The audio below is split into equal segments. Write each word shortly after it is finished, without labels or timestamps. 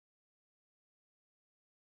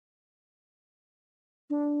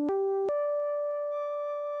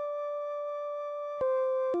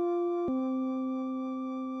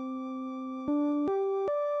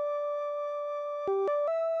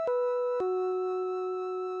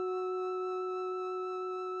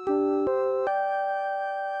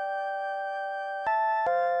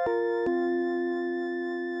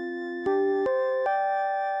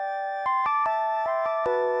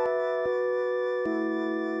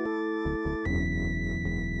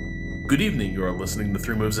Good evening, you are listening to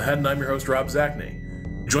Three Moves Ahead, and I'm your host, Rob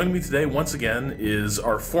Zachney. Joining me today, once again, is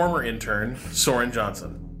our former intern, Soren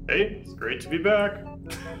Johnson. Hey, it's great to be back.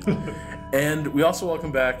 And we also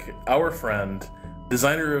welcome back our friend,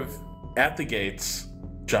 designer of At the Gates,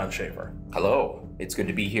 John Schaefer. Hello, it's good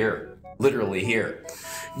to be here. Literally here.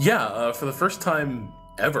 Yeah, for the first time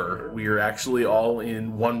ever, we are actually all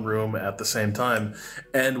in one room at the same time.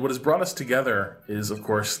 And what has brought us together is, of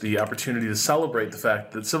course, the opportunity to celebrate the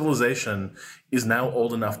fact that Civilization is now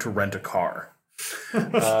old enough to rent a car.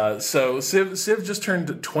 So Civ just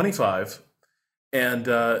turned 25 and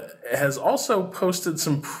has also posted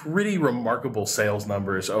some pretty remarkable sales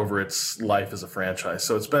numbers over its life as a franchise.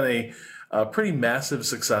 So it's been a pretty massive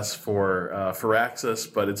success for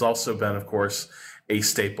Firaxis, but it's also been, of course, a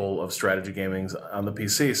staple of strategy gaming on the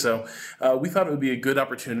PC. So we thought it would be a good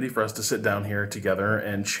opportunity for us to sit down here together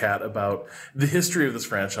and chat about the history of this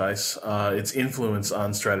franchise, its influence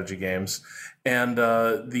on strategy games, and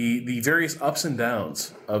the various ups and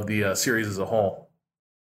downs of the series as a whole.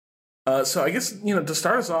 So I guess, to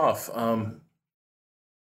start us off, how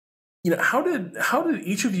did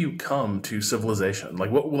each of you come to Civilization?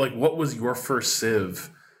 What was your first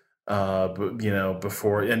Civ?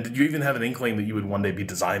 Before, and did you even have an inkling that you would one day be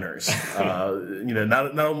designers?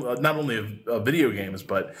 Not only of video games,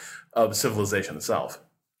 but of Civilization itself.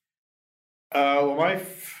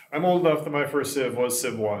 I'm old enough that my first Civ was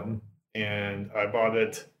Civ 1, and I bought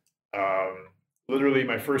it literally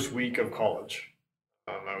my first week of college.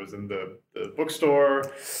 I was in the bookstore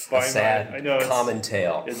buying. Sad, I know, common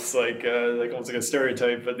tale. It's like almost like a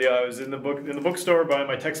stereotype, but yeah, I was in the bookstore buying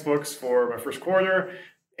my textbooks for my first quarter.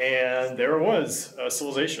 And there it was,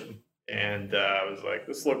 Civilization. And I was like,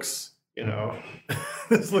 this looks,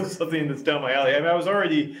 this looks something that's down my alley. I mean, I was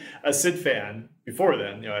already a Civ fan before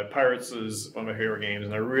then. Pirates was one of my favorite games,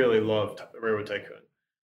 and I really loved Railroad Tycoon.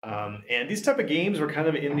 And these type of games were kind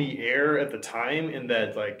of in the air at the time in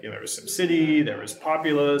that, there was SimCity, there was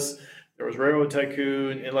Populous, there was Railroad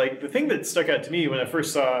Tycoon. And, the thing that stuck out to me when I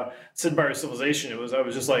first saw Sid Meier's Civilization, I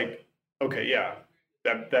was just like, okay, yeah,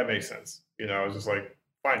 that makes sense. I was just like,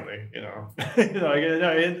 finally,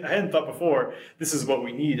 I hadn't thought before this is what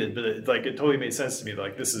we needed, but it totally made sense to me.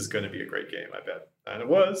 This is going to be a great game, I bet, and it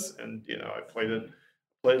was. And I played it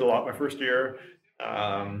a lot my first year.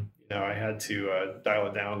 I had to dial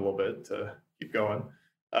it down a little bit to keep going,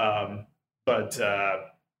 but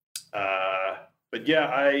yeah,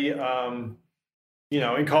 I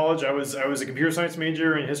in college I was a computer science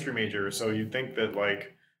major and history major, so you'd think that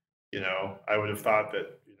I would have thought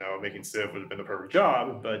that making Civ would have been the perfect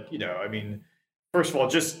job. But, first of all,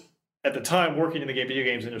 just at the time, working in the video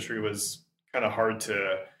games industry was kind of hard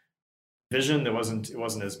to vision. It wasn't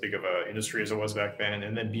as big of an industry as it was back then.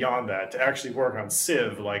 And then beyond that, to actually work on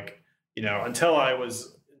Civ,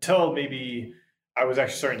 until maybe I was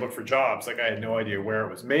actually starting to look for jobs, I had no idea where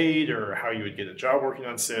it was made or how you would get a job working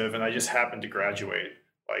on Civ. And I just happened to graduate,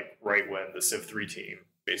 right when the Civ 3 team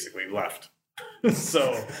basically left.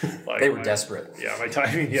 So they were desperate. Yeah, my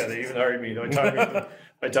timing. Yeah, they even hired me.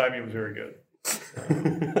 My timing was very good.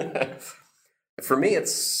 For me,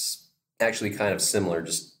 it's actually kind of similar,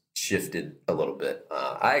 just shifted a little bit.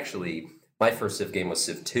 My first Civ game was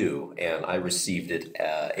Civ 2, and I received it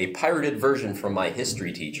a pirated version from my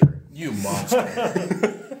history teacher. You monster!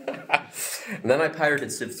 And then I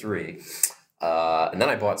pirated Civ 3, and then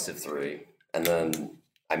I bought Civ 3, and then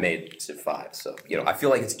I made Civ 5. So I feel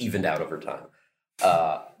like it's evened out over time.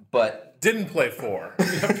 But didn't play 4.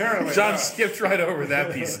 Apparently, John skipped right over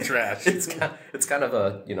that piece of trash. It's kind of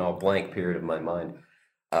a blank period of my mind.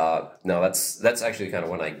 No, that's actually kind of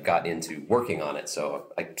when I got into working on it.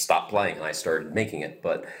 So I stopped playing and I started making it.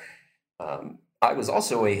 But I was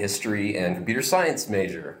also a history and computer science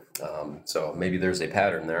major, so maybe there's a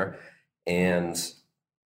pattern there. And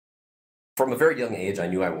from a very young age, I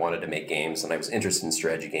knew I wanted to make games, and I was interested in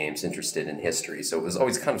strategy games, interested in history. So it was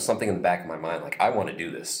always kind of something in the back of my mind, I want to do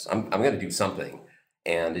this. I'm going to do something.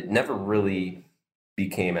 And it never really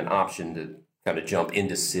became an option to kind of jump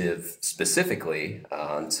into Civ specifically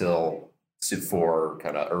until Civ 4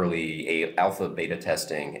 kind of early alpha beta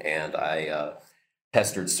testing. And I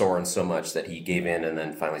pestered Soren so much that he gave in and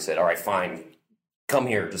then finally said, all right, fine, come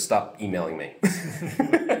here, just stop emailing me.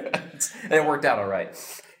 And it worked out all right.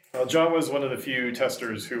 Well, John was one of the few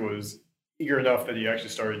testers who was eager enough that he actually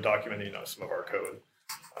started documenting some of our code,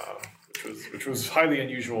 which was highly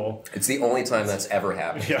unusual. It's the only time that's ever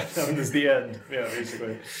happened. Yeah, that one is the end. Yeah,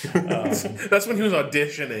 basically. That's when he was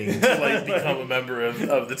auditioning to like become a member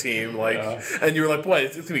of the team. Like, and you were like, boy,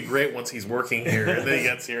 it's gonna be great once he's working here. And then he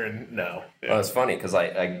gets here, and no. Well, it's funny because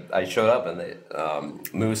I showed up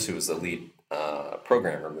and Moose, who was the lead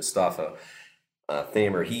programmer, Mustafa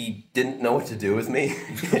Thamer, he didn't know what to do with me.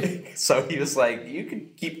 So he was like, you can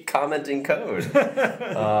keep commenting code. You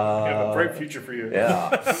have a bright future for you.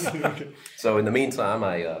 Yeah. So in the meantime,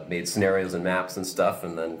 I made scenarios and maps and stuff,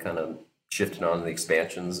 and then kind of shifted on to the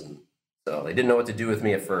expansions. And so they didn't know what to do with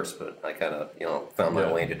me at first, but I kind of found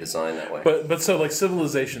my way to design that way. But so like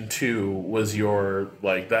Civilization 2 was your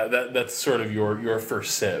like that's sort of your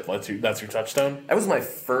first Civ. That's your touchstone. That was my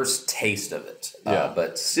first taste of it. Yeah.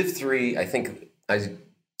 But Civ 3, I think I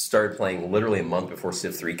started playing literally a month before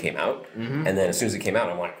Civ 3 came out. And then as soon as it came out,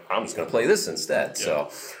 I'm like, I'm just going to play this instead. Yeah.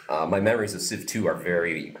 So my memories of Civ 2 are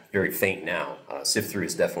very, very faint now. Civ 3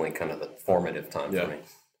 is definitely kind of the formative time for me.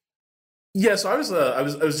 Yeah, so I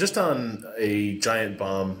was just on a Giant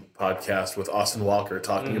Bomb podcast with Austin Walker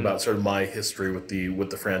talking about sort of my history with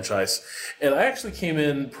the franchise, and I actually came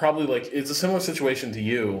in probably like it's a similar situation to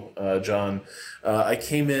you, John. I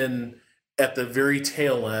came in at the very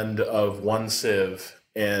tail end of one Civ,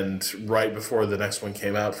 and right before the next one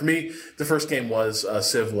came out. For me, the first game was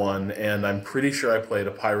Civ 1, and I'm pretty sure I played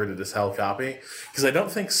a pirated as hell copy because I don't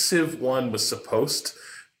think Civ 1 was supposed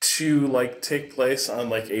to like take place on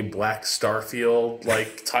like a black Starfield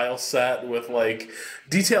like tile set with like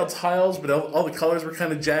detailed tiles, but all the colors were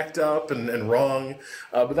kind of jacked up and wrong.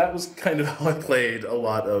 But that was kind of how I played a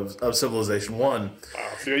lot of Civilization 1. Wow,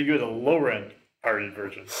 so you had a low end pirated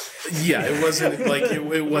version. Yeah, it wasn't like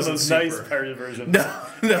it wasn't super. Nice pirated version. No,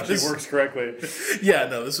 it works correctly. Yeah,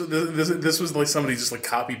 no, this was like somebody just like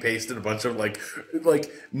copy pasted a bunch of like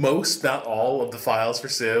most, not all of the files for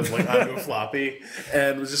Civ like onto a floppy,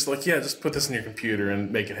 and was just like, yeah, just put this in your computer and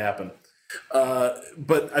make it happen.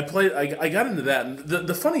 But I got into that, and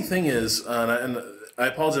the funny thing is, and I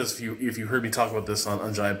apologize if you heard me talk about this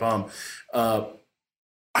on Giant Bomb,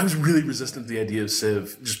 I was really resistant to the idea of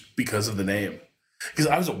Civ just because of the name. Because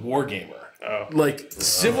I was a war gamer. Oh. Like,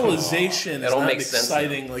 Civilization is not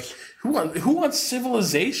exciting. Like, who wants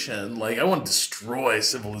Civilization? Like, I want to destroy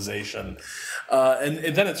Civilization.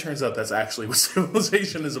 And then it turns out that's actually what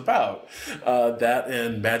Civilization is about. That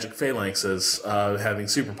and magic phalanxes having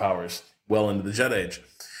superpowers well into the Jet Age.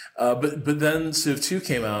 But then Civ 2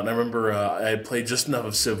 came out, and I remember I had played just enough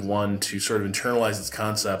of Civ 1 to sort of internalize its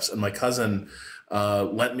concepts, and my cousin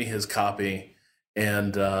lent me his copy,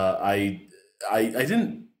 and I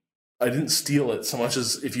didn't steal it so much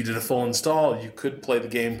as if you did a full install, you could play the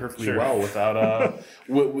game perfectly well without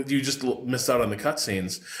you just missed out on the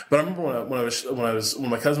cutscenes. But I remember when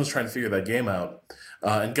my cousin was trying to figure that game out,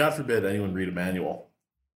 and God forbid anyone read a manual.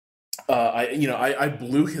 I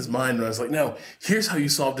blew his mind, and I was like, no, here's how you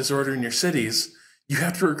solve disorder in your cities. You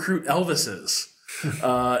have to recruit Elvises.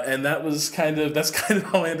 And that's kind of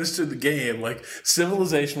how I understood the game. Like,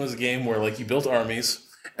 Civilization was a game where like you built armies,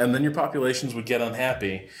 and then your populations would get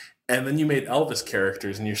unhappy, and then you made Elvis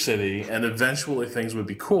characters in your city, and eventually things would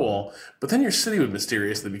be cool, but then your city would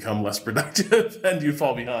mysteriously become less productive, and you'd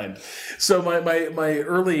fall behind. So my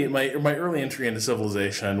early entry into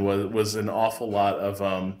Civilization was an awful lot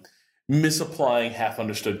of misapplying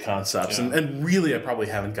half-understood concepts, and really I probably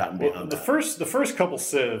haven't gotten beyond that. The first couple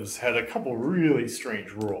Civs had a couple really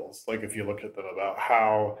strange rules, like if you look at them, about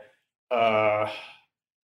how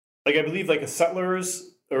like I believe like a settlers,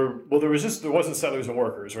 or well, there wasn't settlers and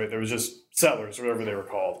workers, right? There was just settlers, or whatever they were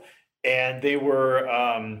called, and they were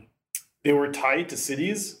tied to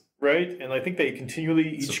cities, right? And I think they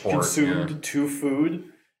continually each consumed 2 food.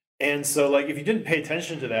 And so, like, if you didn't pay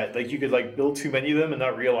attention to that, like, you could, like, build too many of them and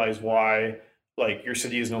not realize why, like, your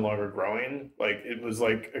city is no longer growing. Like, it was,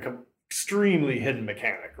 like, an extremely hidden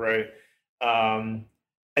mechanic, right?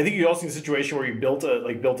 I think you also in a situation where you built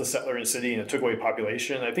a settler in a city and it took away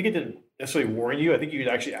population. I think it didn't necessarily warn you. I think you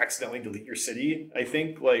could actually accidentally delete your city. I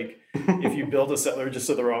think, like, if you built a settler just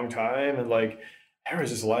at the wrong time, and, like, there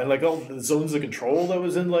was this line, like all the zones of control that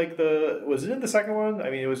was in was it in the second one?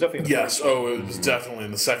 I mean, it was definitely in the first one. It was definitely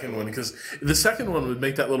in the second one, because the second one would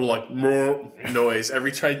make that little like noise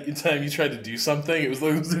every time you tried to do something. It was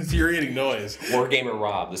infuriating noise. Wargamer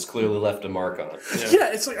Rob, this clearly left a mark on it.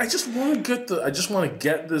 Yeah, it's like I just want to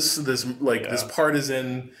get this this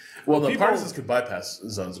partisan. Well, the partisans could bypass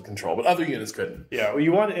zones of control, but other units couldn't. Yeah, well,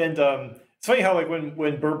 you want, and It's funny how like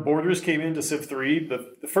when Borders came into Civ 3,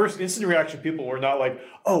 the first instant reaction people were not like,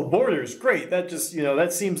 oh, Borders, great. That just,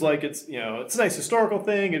 that seems like it's, it's a nice historical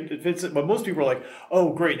thing. It fits it. But most people are like,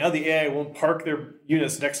 oh, great. Now the AI won't park their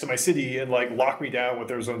units next to my city and like lock me down with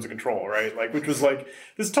their zones of control, right? Like, which was like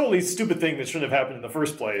this totally stupid thing that shouldn't have happened in the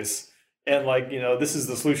first place. And like, this is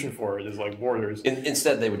the solution for it is like Borders.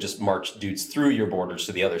 Instead, they would just march dudes through your borders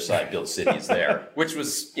to the other side, build cities there, which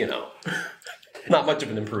was, not much of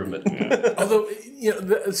an improvement. Yeah. Although,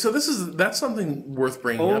 so that's something worth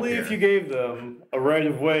bringing up Only here. if you gave them a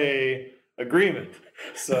right-of-way agreement.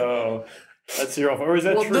 So that's your offer. Or is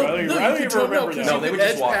that true? No, I don't you even don't know, remember 'cause now. No, they you would could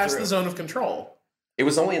just edge walk past through. the zone of control. It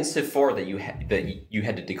was only in Civ 4 that you had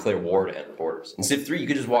to declare war to enter borders. In Civ 3, you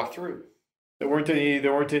could just walk through. There weren't any.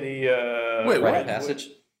 Wait, Rite what? of passage.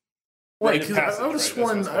 Wait, Rite of because passage, I would have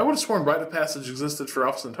right, that's what it's sworn rite of passage existed for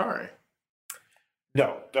Alpha Centauri.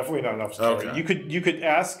 No, definitely not enough. Okay. You could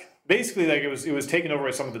ask. Basically, like it was taken over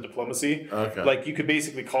by some of the diplomacy. Okay. Like you could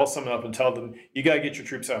basically call someone up and tell them, "You got to get your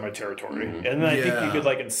troops out of my territory," and then I think you Yeah. could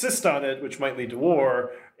like insist on it, which might lead to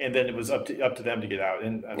war, and then it was up to them to get out.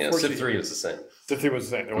 And Yeah, unfortunately, Civ 3 was the same. Civ 3 was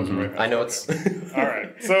the same. There wasn't right. I know it's. All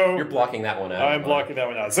right, so You're blocking that one out. I'm blocking that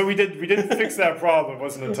one out. So we didn't fix that problem. It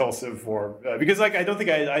wasn't until Civ 4 because like I don't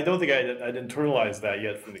think I'd internalized that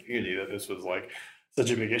yet from the community that this was like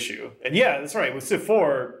such a big issue. And yeah, that's right. With Civ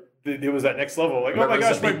 4, there was that next level. Like, Remember, oh my it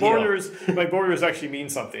was gosh, a big deal. my borders actually mean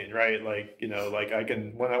something, right? Like like I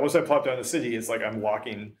can once I plop down the city, it's like I'm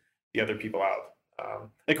locking the other people out. And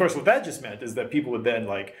of course, what that just meant is that people would then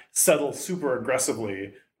like settle super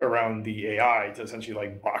aggressively around the AI to essentially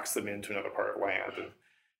like box them into another part of land.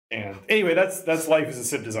 And anyway, that's life as a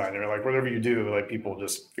Civ designer. Like whatever you do, like people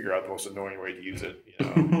just figure out the most annoying way to use it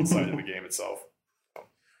inside of the game itself.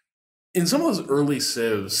 In some of those early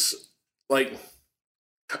civs, like,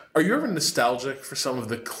 are you ever nostalgic for some of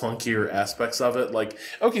the clunkier aspects of it? Like,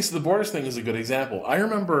 okay, so the borders thing is a good example. I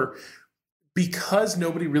remember because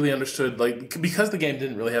nobody really understood, like, because the game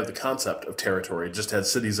didn't really have the concept of territory, it just had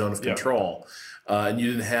city zone of control, and you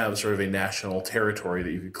didn't have sort of a national territory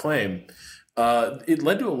that you could claim. It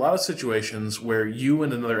led to a lot of situations where you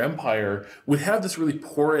and another empire would have this really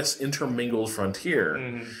porous, intermingled frontier.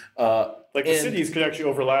 Mm-hmm. Like the cities could actually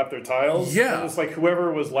overlap their tiles. Yeah. And it's like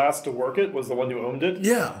whoever was last to work it was the one who owned it.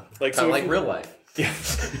 Yeah. Like Kind of like if real life.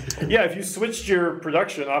 yeah, if you switched your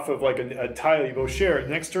production off of like a tile you both share,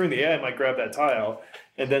 next turn the AI might grab that tile,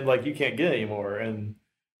 and then like you can't get it anymore. And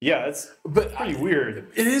yeah, it's pretty weird.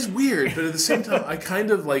 It is weird, but at the same time, I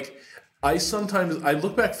kind of like. I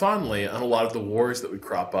look back fondly on a lot of the wars that would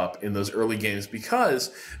crop up in those early games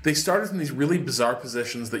because they started from these really bizarre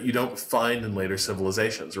positions that you don't find in later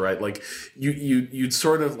civilizations, right? Like you'd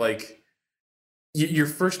sort of like your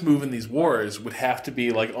first move in these wars would have to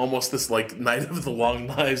be like almost this like Night of the Long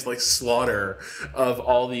Knives like slaughter of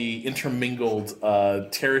all the intermingled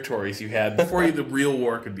territories you had before the real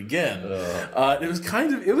war could begin. It was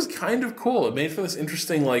kind of cool. It made for this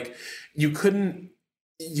interesting like you couldn't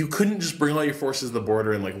just bring all your forces to the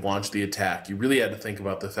border and like launch the attack. You really had to think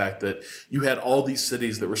about the fact that you had all these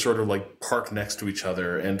cities that were sort of like parked next to each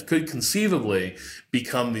other and could conceivably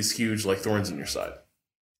become these huge like thorns in your side.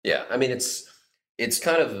 Yeah, I mean it's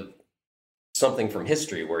kind of something from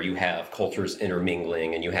history where you have cultures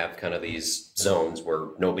intermingling and you have kind of these zones where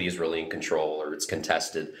nobody's really in control or it's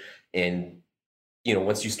contested. And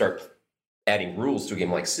once you start adding rules to a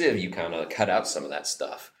game like Civ, you kind of cut out some of that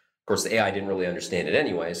stuff. Of course, the AI didn't really understand it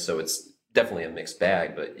anyway, so it's definitely a mixed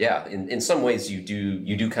bag. But yeah, in some ways, you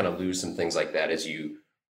do kind of lose some things like that as you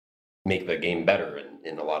make the game better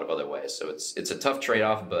in a lot of other ways. So it's a tough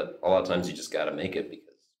trade-off, but a lot of times you just got to make it because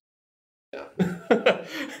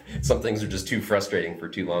some things are just too frustrating for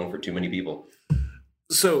too long for too many people.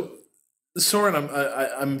 So, Soren,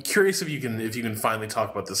 I'm curious if you can finally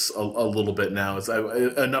talk about this a little bit now.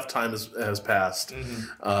 Enough time has passed.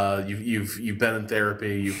 Mm-hmm. You've been in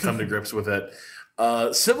therapy. You've come to grips with it.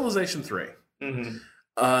 Civilization 3.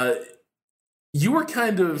 Mm-hmm. You were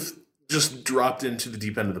kind of just dropped into the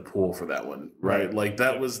deep end of the pool for that one, right? Like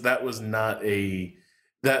that was not a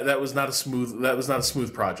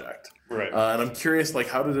smooth project, Right. And I'm curious, like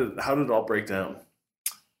how did it all break down?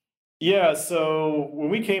 Yeah, so when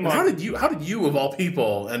we came on, How did you of all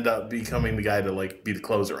people end up becoming the guy to like be the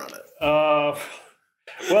closer on it?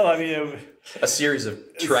 well, I mean, A series of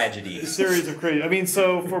a tragedies. series of crazy. I mean,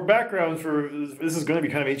 so for background, this is going to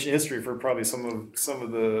be kind of ancient history for probably some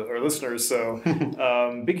of our listeners. So,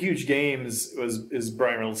 Big Huge Games is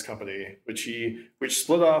Brian Reynolds' company, which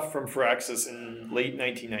split off from Firaxis in late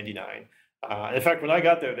 1999. In fact, when I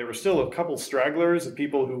got there, there were still a couple stragglers of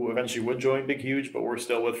people who eventually would join Big Huge, but were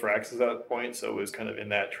still with Firaxis at that point. So it was kind of in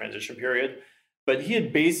that transition period. But he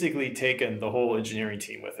had basically taken the whole engineering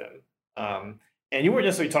team with him. And you weren't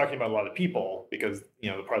necessarily talking about a lot of people because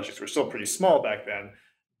the projects were still pretty small back then.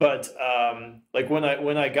 But like when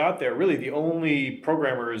I got there, really the only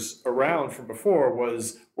programmers around from before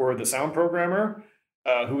were the sound programmer,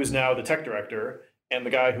 who is now the tech director, and the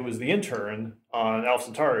guy who was the intern on Alpha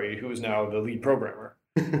Centauri, who is now the lead programmer.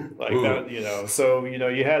 Like that, So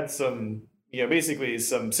you had some, basically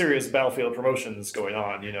some serious battlefield promotions going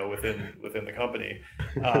on, within the company,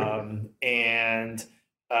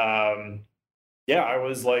 I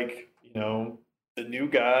was like, the new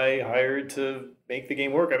guy hired to make the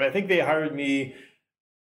game work. I mean, I think they hired me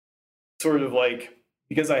sort of like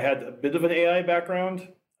because I had a bit of an AI background.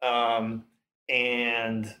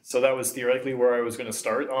 And so that was theoretically where I was going to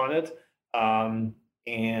start on it. I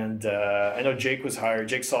know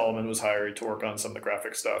Jake Solomon was hired to work on some of the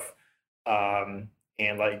graphic stuff.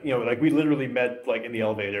 And like we literally met like in the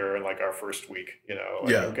elevator in like our first week.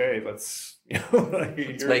 Okay, let's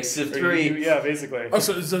let's make Civ 3. Yeah, basically. Oh,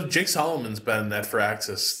 so Jake Solomon's been at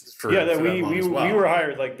Firaxis for we were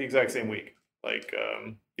hired like the exact same week. Like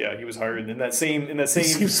he was hired in that same. He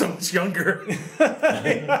seems so much younger.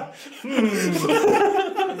 Not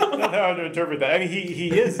how to interpret that. I mean, he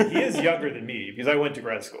is younger than me because I went to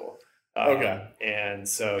grad school. Okay, and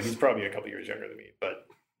so he's probably a couple years younger than me. But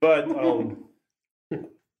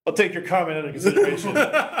I'll take your comment into consideration.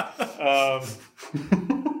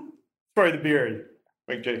 Probably the beard.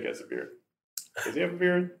 Like Jake has a beard. Does he have a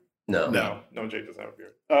beard? No, Jake doesn't have a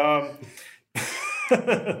beard.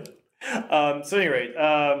 So at any rate,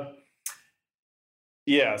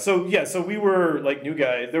 so we were like new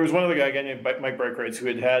guys. There was one other guy, again, named Mike Breitkreitz, who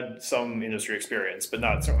had some industry experience, but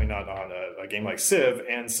certainly not on a game like Civ.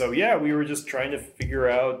 And so we were just trying to figure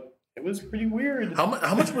out. It was pretty weird. How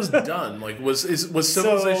much was done? Like was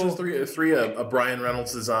Civilization 3 a Brian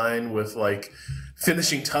Reynolds design with like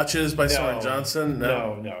finishing touches by Soren Johnson?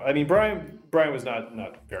 No. I mean Brian was not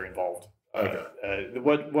very involved. Okay.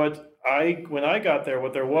 When I got there,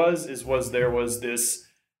 what there was this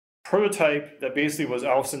prototype that basically was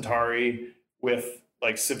Alpha Centauri with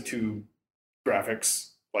like Civ 2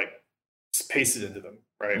 graphics like pasted into them,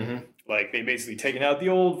 right? Mm-hmm. Like they basically taken out the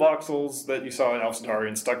old voxels that you saw in Alpha Centauri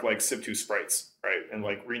and stuck like Civ 2 sprites, right? And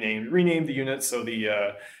like renamed the units. So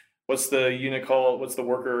the what's the unit called? What's the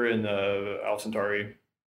worker in Alpha Centauri?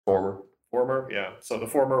 Former, yeah. So the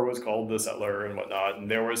former was called the settler and whatnot, and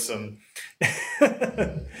there was some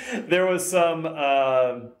some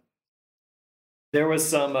of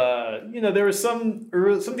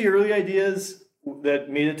the early ideas that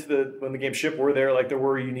made it to when the game shipped were there. Like there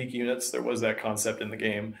were unique units. There was that concept in the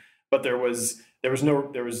game, but there was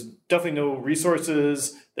definitely no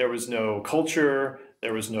resources. There was no culture.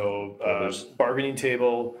 There was no bargaining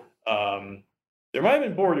table. There might have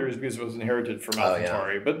been borders because it was inherited from Alpha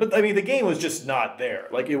Centauri, but I mean the game was just not there.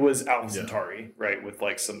 Like it was Alpha Centauri, right, with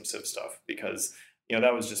like some Civ stuff because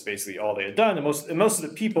that was just basically all they had done. And most of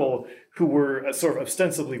the people who were sort of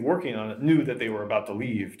ostensibly working on it knew that they were about to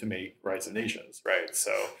leave to make Rise of Nations, right?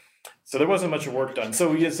 So there wasn't much work done.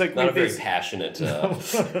 So it's like not a very passionate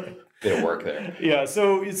bit of work there. Yeah,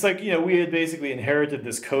 so it's like we had basically inherited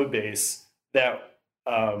this code base that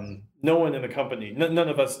no one in the company, none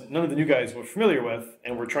of the new guys were familiar with,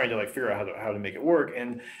 and we're trying to like figure out how to make it work.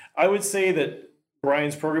 And I would say that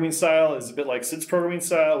Brian's programming style is a bit like Sid's programming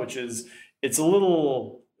style, which is it's a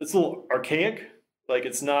little archaic. Like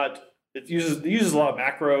it uses a lot of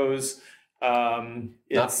macros.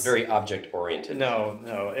 Not very object oriented.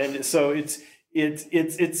 No, and so it's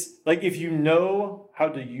like if you know how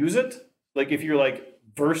to use it, like if you're like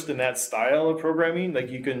versed in that style of programming, like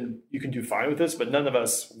you can do fine with this, but none of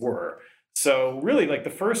us were. So really, like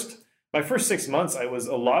my first 6 months, I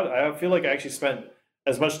feel like I actually spent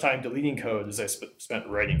as much time deleting code as I spent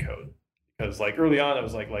writing code, because like early on I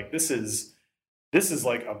was like this is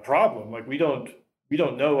like a problem. Like we don't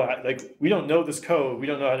know we don't know this code. We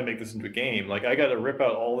don't know how to make this into a game. Like I got to rip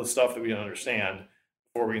out all the stuff that we don't understand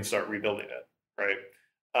before we can start rebuilding it, right?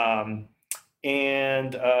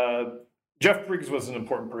 Jeff Briggs was an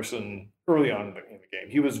important person early on in the game.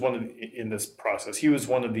 He was in this process. He was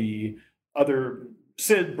one of the other.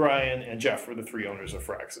 Sid, Brian, and Jeff were the three owners of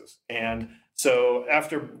Firaxis. And so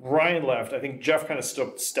after Brian left, I think Jeff kind of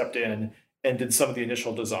stepped in and did some of the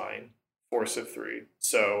initial design for Civ 3.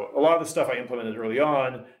 So a lot of the stuff I implemented early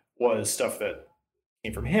on was stuff that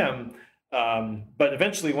came from him. But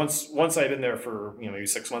eventually, once I'd been there for maybe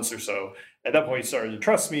 6 months or so, at that point he started to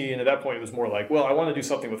trust me. And at that point it was more like, well, I want to do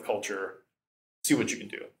something with culture. See what you can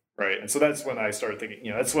do. right? And so that's when I started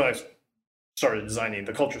thinking, that's when I started designing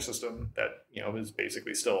the culture system that, is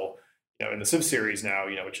basically still, in the Civ series now,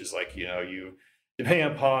 which is like, you, depending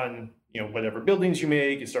upon, whatever buildings you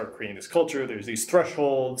make, you start creating this culture. There's these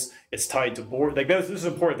thresholds. It's tied to board. Like this is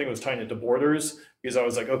an important thing, was tying it to borders, because I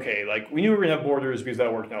was like, okay, like we knew we were gonna have borders because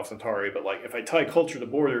that worked in Alpha Centauri, but like if I tie culture to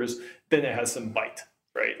borders, then it has some bite,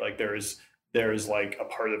 right? Like there's like a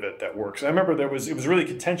part of it that works. And I remember it was really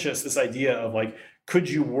contentious, this idea of like, could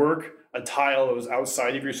you work a tile that was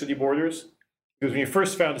outside of your city borders? Because when you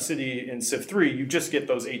first found a city in Civ 3, you just get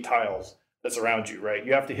those 8 tiles that's around you, right?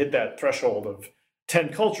 You have to hit that threshold of 10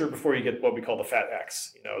 culture before you get what we call the fat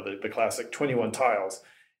X, the classic 21 tiles.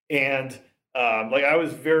 And like I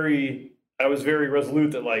was very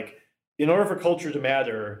resolute that like, in order for culture to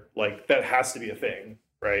matter, like that has to be a thing,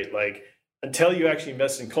 right? Like until you actually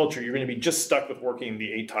invest in culture, you're going to be just stuck with working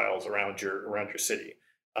the 8 tiles around your city.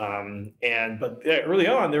 But early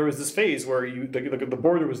on, there was this phase where the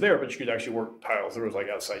border was there, but you could actually work tiles that was like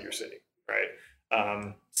outside your city,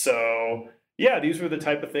 right? So yeah, these were the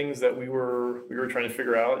type of things that we were trying to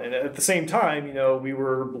figure out, and at the same time, we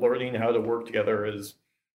were learning how to work together as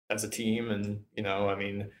a team, and I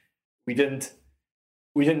mean, we didn't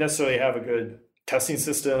necessarily have a good testing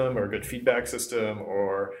system or a good feedback system,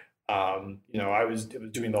 or I was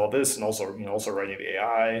doing all this and also writing the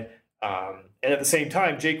AI. And at the same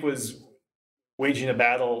time, Jake was waging a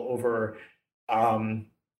battle over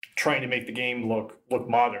trying to make the game look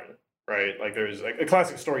modern, right? Like there's like a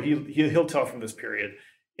classic story he'll tell from this period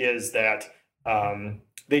is that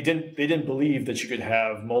they didn't believe that you could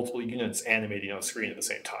have multiple units animating on screen at the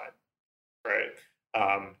same time, right?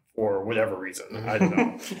 For whatever reason, I don't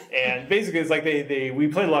know. And basically, it's like we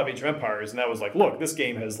played a lot of Age of Empires, and that was like, look, this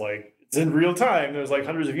game has like it's in real time. There's like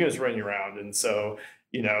hundreds of units running around, and so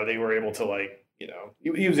they were able to like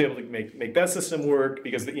he was able to make that system work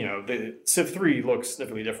because the Civ 3 looks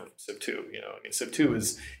significantly different from Civ 2. I mean, Civ 2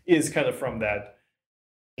 is kind of from that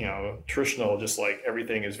traditional, just like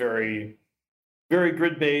everything is very very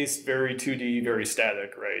grid based, very 2D, very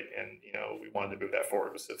static, right? And we wanted to move that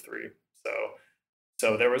forward with Civ 3.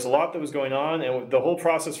 So there was a lot that was going on, and the whole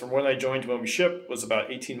process from when I joined to when we shipped was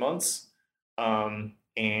about 18 months. Yeah,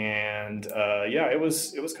 it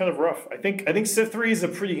was kind of rough. I think Civ 3 is a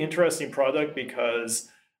pretty interesting product because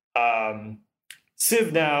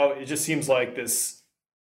Civ now, it just seems like this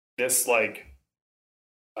like,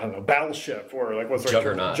 I don't know, battleship or like what's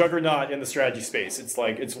juggernaut in the strategy space. It's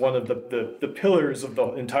like it's one of the pillars of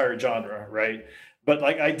the entire genre, right? But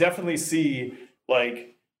like I definitely see like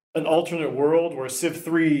an alternate world where Civ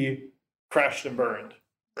 3 crashed and burned,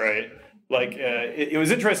 right? Like it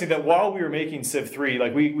was interesting that while we were making Civ 3,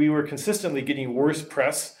 like we were consistently getting worse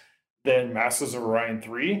press than Masters of Orion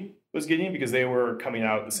 3 was getting because they were coming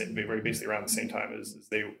out basically around the same time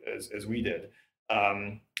as we did.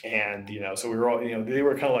 So we were all, they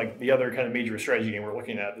were kind of like the other kind of major strategy game we're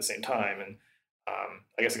looking at the same time. And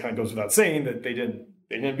I guess it kind of goes without saying that they didn't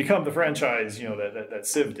become the franchise, that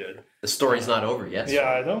Civ did. The story's not over yet. Yeah,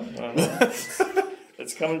 I know.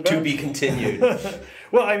 It's coming back. To be continued.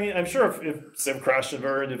 Well, I mean, I'm sure if Civ crashed and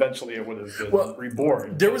burned, eventually it would have been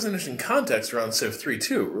reborn. There was an interesting context around Civ 3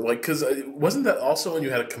 too, like because wasn't that also when you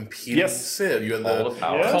had a competing Civ? You had the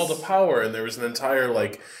Call to Power, and there was an entire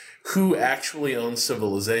like who actually owns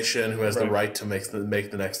Civilization, who has the right to make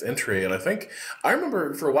the next entry. And I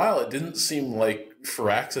remember for a while it didn't seem like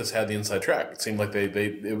Firaxis had the inside track. It seemed like they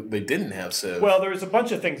didn't have Civ. Well, there was a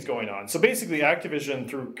bunch of things going on. So basically Activision,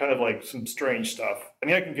 through kind of like some strange stuff, I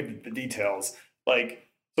mean, I can give the details. Like,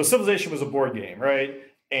 so Civilization was a board game, right?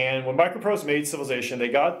 And when Microprose made Civilization,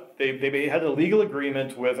 they had a legal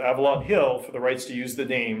agreement with Avalon Hill for the rights to use the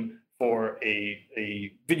name for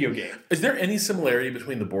a video game. Is there any similarity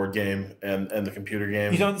between the board game and the computer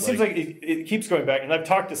game? It seems like it keeps going back, and I've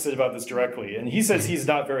talked to Sid about this directly, and he says he's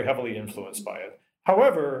not very heavily influenced by it.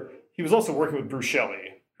 However, he was also working with Bruce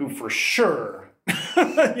Shelley, who for sure,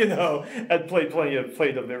 had played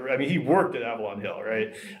I mean, he worked at Avalon Hill,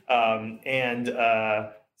 right?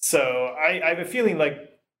 So I have a feeling like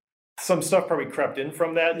some stuff probably crept in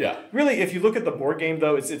from that. Yeah. Really, if you look at the board game,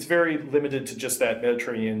 though, it's very limited to just that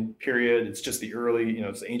Mediterranean period. It's just the early,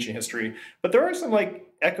 it's the ancient history. But there are some like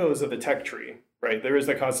echoes of the tech tree, right? There is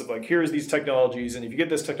the concept like, here's these technologies, and if you get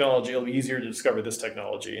this technology, it'll be easier to discover this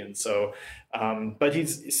technology. And so, but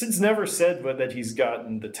Sid's never said that he's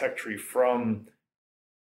gotten the tech tree from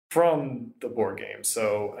the board game.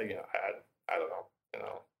 So, I don't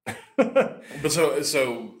know, But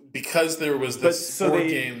so because there was this board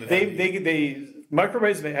game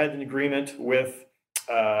Microprose had an agreement with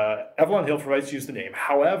Avalon Hill for rights to use the name.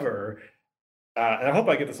 However, and I hope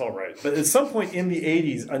I get this all right, but at some point in the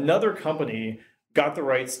 80s, another company got the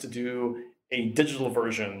rights to do a digital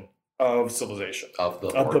version of Civilization, of the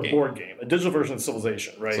board game, a digital version of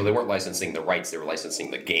Civilization, right? So they weren't licensing the rights; they were licensing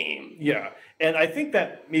the game. Yeah, and I think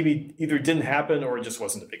that maybe either didn't happen or it just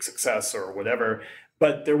wasn't a big success or whatever.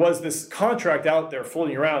 But there was this contract out there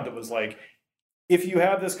floating around that was like, if you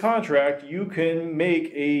have this contract, you can make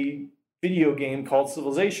a video game called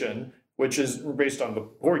Civilization, which is based on the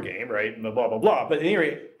board game, right? And the blah, blah, blah. But at any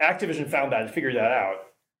rate, Activision found that and figured that out.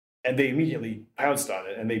 And they immediately pounced on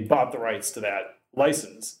it and they bought the rights to that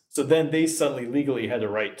license. So then they suddenly legally had a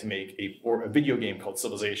right to make a video game called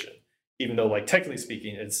Civilization, even though, like, technically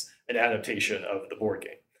speaking, it's an adaptation of the board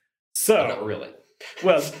game. So, not really.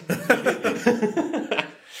 Well,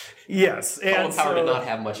 yes. And Power did not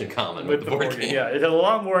have much in common with the board game. Yeah, it had a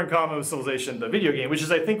lot more in common with Civilization, the video game, which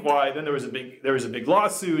is, I think, why then there was a big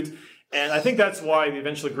lawsuit. And I think that's why the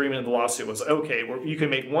eventual agreement in the lawsuit was, okay, you can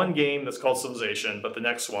make one game that's called Civilization, but the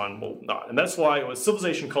next one will not. And that's why it was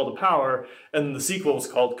Civilization Call to Power, and the sequel was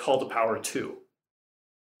called Call to Power 2.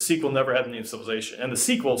 The sequel never had the name Civilization, and the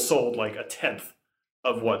sequel sold like a tenth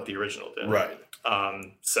of what the original did. Right.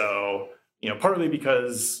 So, partly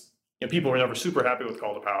because people were never super happy with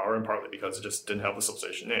Call to Power, and partly because it just didn't have the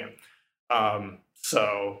Civilization name.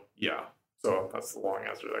 So, yeah. So that's the long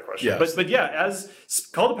answer to that question. Yes. But yeah, as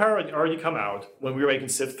Call to Power had already come out when we were making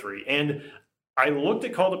Civ 3, and I looked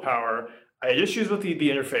at Call to Power. I had issues with the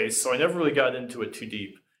interface, so I never really got into it too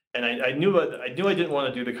deep. And I knew I didn't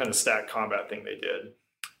want to do the kind of stack combat thing they did.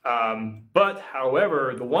 But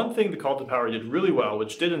however, the one thing the Call to Power did really well,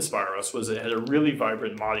 which did inspire us, was it had a really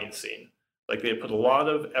vibrant modding scene. Like, they had put a lot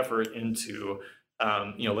of effort into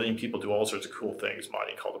letting people do all sorts of cool things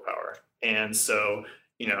modding Call to Power. And so,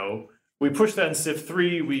 we pushed that in Civ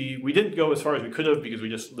 3. We didn't go as far as we could have because we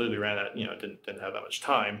just literally ran out, didn't have that much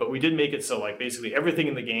time. But we did make it so, like, basically everything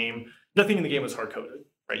in the game, nothing in the game was hard-coded,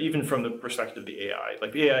 right? Even from the perspective of the AI.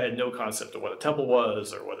 Like, the AI had no concept of what a temple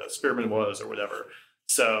was or what a spearman was or whatever.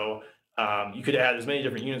 So you could add as many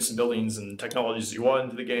different units and buildings and technologies as you want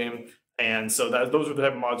into the game. And so those were the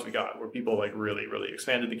type of mods we got, where people, like, really, really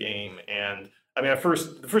expanded the game. And I mean, the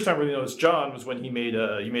first time I really noticed John was when he made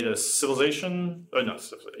a Civilization,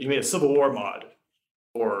 he made a Civil War mod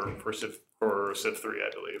for Civ 3, I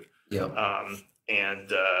believe. Yeah.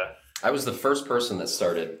 I was the first person that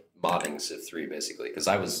started modding Civ 3, basically, because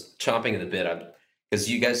I was chomping at the bit. Because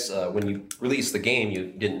you guys, when you released the game, you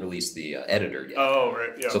didn't release the editor yet. Oh,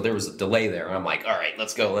 right. Yeah. So there was a delay there. And I'm like, all right,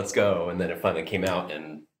 let's go. And then it finally came out,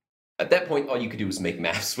 and at that point, all you could do was make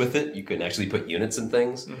maps with it. You couldn't actually put units and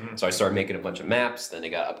things. Mm-hmm. So I started making a bunch of maps. Then it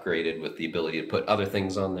got upgraded with the ability to put other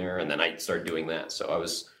things on there. And then I started doing that. So I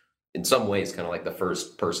was, in some ways, kind of like the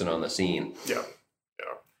first person on the scene. Yeah.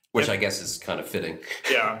 Which I guess is kind of fitting.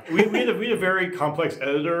 Yeah. We had a very complex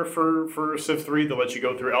editor for Civ 3 that lets you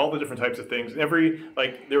go through all the different types of things.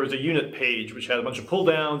 There was a unit page which had a bunch of pull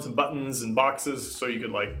downs and buttons and boxes so you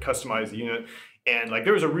could, like, customize the unit. And, like,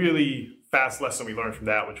 there was a really fast lesson we learned from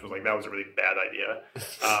that, which was, like, that was a really bad idea.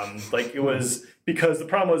 It was because the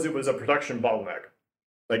problem was it was a production bottleneck.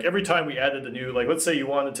 Like, every time we added a new, like, let's say you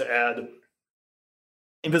wanted to add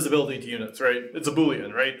invisibility to units, right? It's a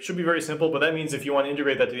Boolean, right? Should be very simple, but that means if you want to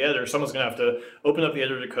integrate that to the editor, someone's going to have to open up the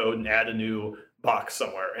editor code and add a new box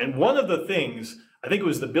somewhere. And one of the things, I think it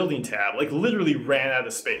was the building tab, like, literally ran out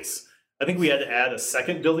of space. I think we had to add a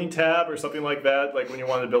second building tab or something like that. Like, when you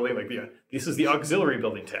wanted a building, like, this is the auxiliary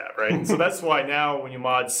building tab, right? So that's why now when you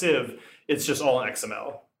mod Civ, it's just all in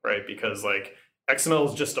XML, right? Because, like, XML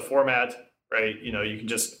is just a format, right? You can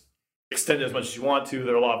just extend it as much as you want to.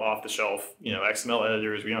 There are a lot of off-the-shelf, XML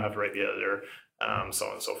editors. We don't have to write the editor, so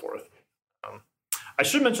on and so forth. I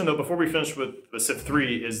should mention, though, before we finish with Civ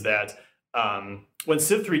 3, is that when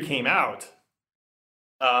Civ 3 came out,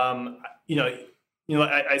 I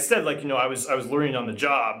said, like, I was learning on the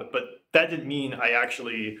job, but that didn't mean I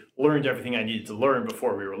actually learned everything I needed to learn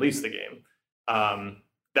before we released the game.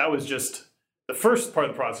 That was just the first part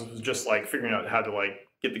of the process, was just, like, figuring out how to, like,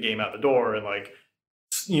 get the game out the door and, like,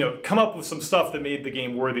 come up with some stuff that made the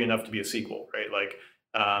game worthy enough to be a sequel, right? Like,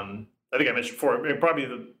 I think I mentioned before, probably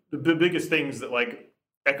the biggest things that, like,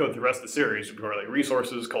 echoed the rest of the series were, like,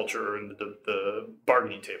 resources, culture, and the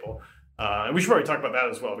bargaining table. And we should probably talk about that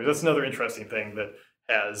as well, because that's another interesting thing that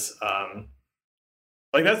has,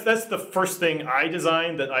 that's the first thing I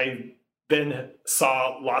designed that I then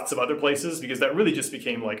saw lots of other places, because that really just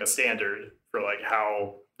became, like, a standard for, like,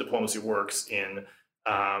 how diplomacy works in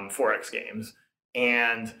 4X games.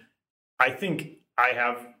 And I think I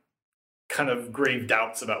have kind of grave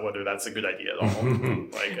doubts about whether that's a good idea at all.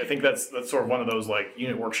 Like, I think that's sort of one of those, like,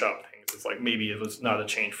 Unit Workshop things It's like maybe it was not a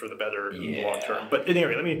change for the better in the long term. But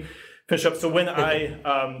anyway, let me finish up. So when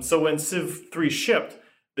when Civ 3 shipped,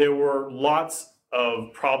 there were lots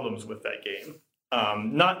of problems with that game.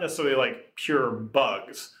 Not necessarily like pure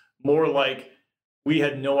bugs, more like we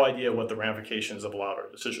had no idea what the ramifications of a lot of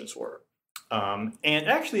our decisions were. And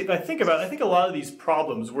actually, if I think about it, I think a lot of these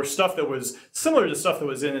problems were stuff that was similar to stuff that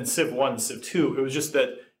was in Civ 1 and Civ 2. It was just that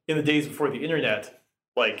in the days before the internet,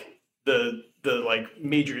 like the like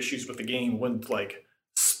major issues with the game wouldn't like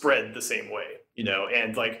spread the same way, you know.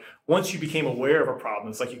 And like once you became aware of a problem,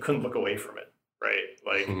 it's like you couldn't look away from it, right?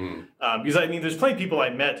 Like because I mean, there's plenty of people I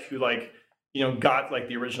met who like, you know, got like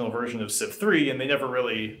the original version of Civ 3 and they never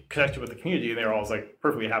really connected with the community and they were always like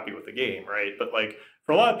perfectly happy with the game, right? But like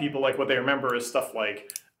for a lot of people, like what they remember is stuff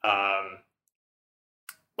like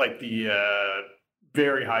the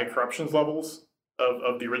very high corruptions levels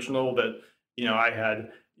of the original that, you know, I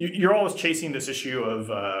had. You're always chasing this issue of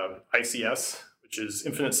ICS, which is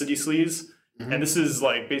Infinite City Sleaze. Mm-hmm. And this is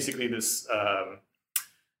like basically this, what's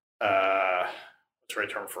the right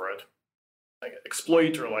term for it? Like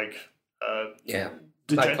exploit or like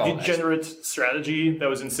degenerate strategy that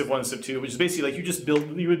was in Civ 1 and Civ 2, which is basically like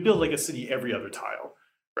you would build like a city every other tile,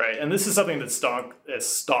 right? And this is something that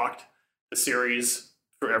stalked the series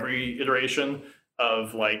for every iteration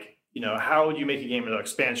of like, you know, how do you make a game an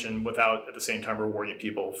expansion without at the same time rewarding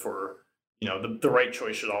people for, you know, the right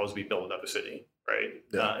choice should always be building up a city, right?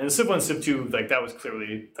 Yeah. In Civ 1 and Civ 2, like that was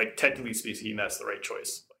clearly, like technically speaking, that's the right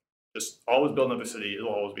choice. Just always building up a city,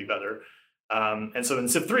 it'll always be better. And so in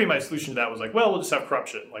Civ 3, my solution to that was like, well, we'll just have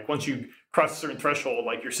corruption. Like once you cross a certain threshold,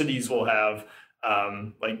 like your cities will have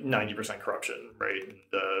like 90% corruption, right?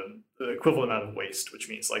 The equivalent amount of waste, which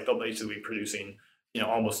means like they'll basically be producing, you know,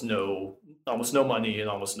 almost no money and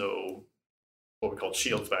almost no what we called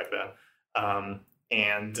shields back then.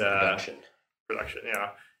 Production, yeah.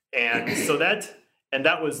 And so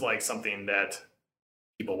that was like something that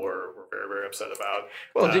people were very, very upset about.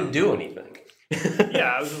 Well, it didn't do anything.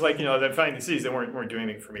 Yeah, I was just like, you know, they're finding the cities, they weren't doing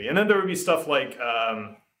anything for me. And then there would be stuff like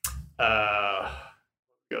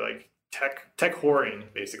tech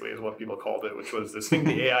whoring, basically, is what people called it, which was this thing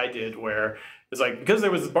the AI did where it's like, because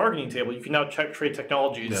there was this bargaining table, you can now trade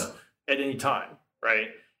technologies at any time, right?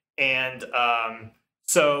 And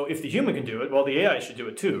so if the human can do it, well, the AI should do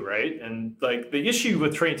it too, right? And like the issue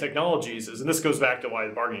with trading technologies is, and this goes back to why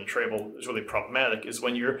the bargaining table is really problematic, is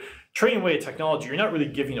when you're trading away a technology, you're not really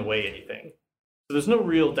giving away anything. So there's no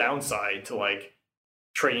real downside to like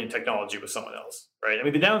trading technology with someone else, right? I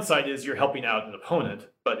mean, the downside is you're helping out an opponent,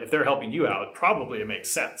 but if they're helping you out, probably it makes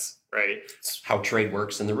sense, right? It's how trade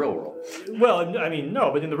works in the real world. Well, I mean,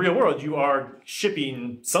 no, but in the real world, you are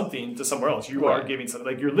shipping something to somewhere else. You are giving something,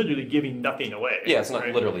 like you're literally giving nothing away. Yeah, it's not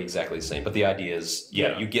literally exactly the same, but the idea is,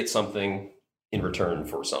 you get something in return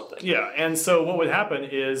for something. Yeah, and so what would happen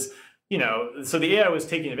is, you know, so the AI was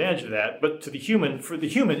taking advantage of that, but for the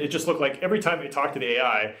human, it just looked like every time they talked to the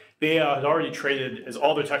AI had already traded as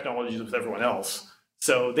all their technologies with everyone else.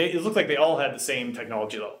 So it looked like they all had the same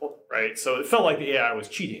technology level, right? So it felt like the AI was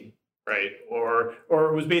cheating, right? Or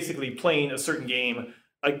it was basically playing a certain game,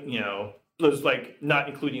 like, you know, it was like not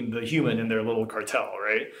including the human in their little cartel,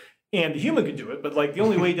 right? And the human could do it, but like the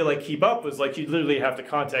only way to like keep up was like you literally have to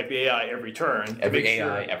contact the AI every turn. Every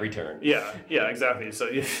turn. Yeah, exactly. So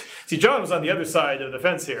see, John was on the other side of the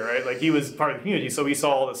fence here, right? Like he was part of the community, so he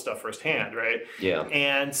saw all this stuff firsthand, right? Yeah.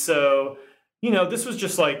 And so, you know, this was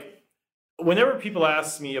just like, whenever people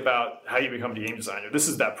ask me about how you become a game designer, this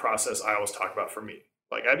is that process I always talk about for me.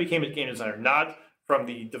 Like I became a game designer not from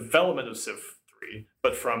the development of Civ 3,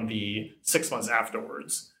 but from the 6 months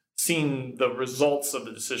afterwards, seeing the results of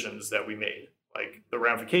the decisions that we made, like the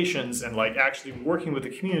ramifications, and like actually working with the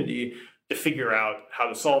community to figure out how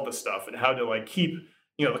to solve this stuff and how to like keep,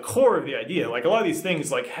 you know, the core of the idea. Like a lot of these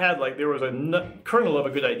things like had like there was a kernel of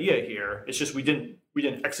a good idea here. It's just we didn't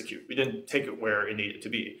execute. We didn't take it where it needed to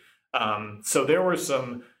be. So there were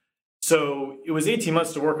some. So it was 18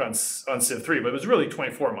 months to work on Civ 3, but it was really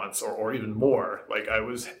 24 months or even more. Like I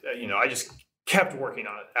was, you know, I just kept working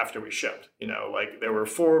on it after we shipped. You know, like there were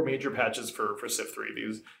 4 major patches for Civ 3.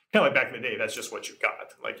 Because kind of like back in the day, that's just what you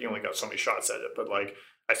got. Like you only got so many shots at it. But like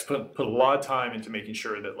I put a lot of time into making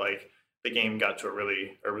sure that like the game got to a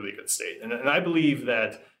really good state. And I believe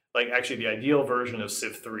that like actually the ideal version of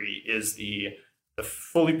Civ 3 is the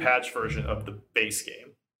fully patched version of the base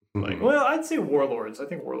game. Like, well, I'd say Warlords. I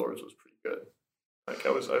think Warlords was pretty good. Like I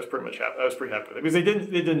was pretty much happy. I was pretty happy with it because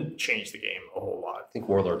they didn't change the game a whole lot. I think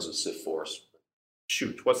Warlords was Civ 4.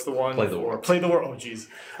 Shoot, what's the one? Play the World. Play the World. Oh, geez.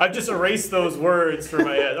 I've just erased those words from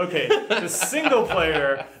my head. Okay,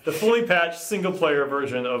 the fully patched single player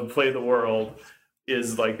version of Play the World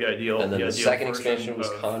is like the ideal. And then the ideal second version expansion was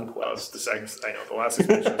Conquest. The second, I know the last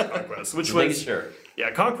expansion was Conquest, which Make was sure.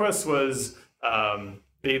 yeah, Conquest was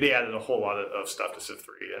they added a whole lot of stuff to Civ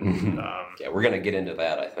 3, and Yeah, we're gonna get into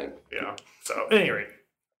that, I think. yeah. So at any rate,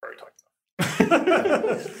 already talked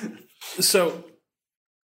about. So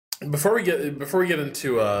before we get into before we get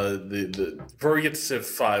to Civ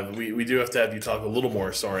 5, we do have to have you talk a little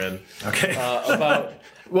more, Soren. Okay. About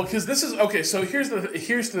because this is okay. So here's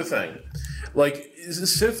the thing, like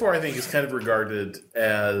Civ 4, I think is kind of regarded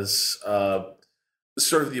as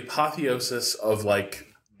sort of the apotheosis of like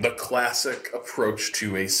the classic approach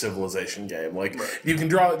to a Civilization game. Like you can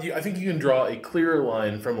draw, I think you can draw a clearer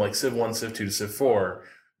line from like Civ 1, Civ 2 to Civ 4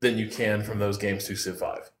 than you can from those games to Civ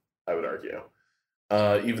 5. I would argue,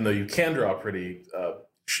 even though you can draw a pretty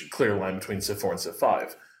clear line between Civ 4 and Civ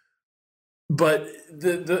 5. But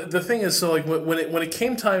the thing is, so like when it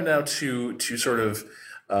came time now to sort of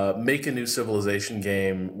make a new Civilization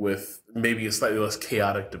game with maybe a slightly less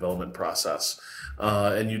chaotic development process,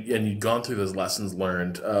 and you'd gone through those lessons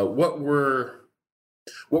learned, what were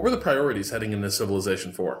the priorities heading into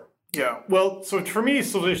Civilization 4? Yeah, well, so for me,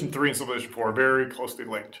 Civilization 3 and Civilization 4 are very closely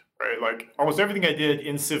linked, right? Like, almost everything I did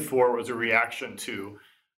in Civ 4 was a reaction to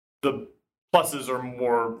the pluses or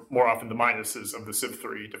more often the minuses of the Civ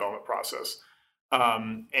 3 development process.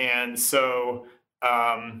 And so,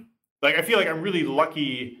 like, I feel like I'm really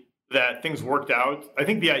lucky that things worked out. I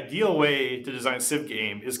think the ideal way to design a Civ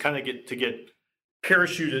game is kind of get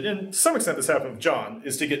parachuted, and to some extent this happened with John,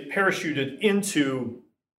 is to get parachuted into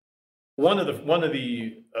one of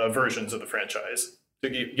the versions of the franchise, to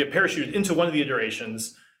get parachuted into one of the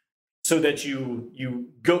iterations, so that you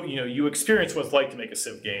experience what it's like to make a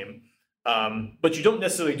Civ game, but you don't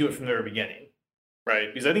necessarily do it from the very beginning,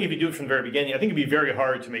 right? Because I think if you do it from the very beginning, I think it'd be very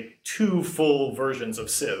hard to make 2 full versions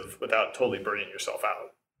of Civ without totally burning yourself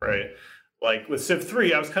out, right? Like with Civ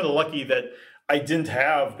 3, I was kind of lucky that I didn't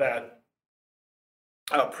have that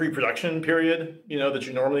pre-production period, that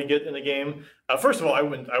you normally get in a game. First of all, I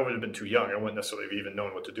would have been too young. I wouldn't necessarily have even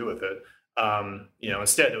known what to do with it.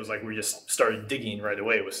 Instead it was like we just started digging right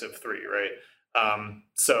away with Civ 3, right?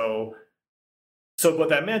 So what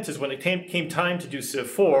that meant is when it came time to do Civ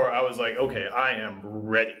 4, I was like, okay, I am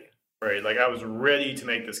ready, right? Like I was ready to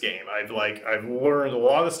make this game. I've learned a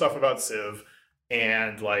lot of stuff about Civ,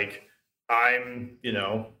 and like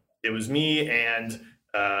it was me and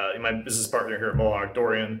my business partner here at Moloch,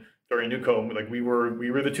 Dorian Newcomb. Like we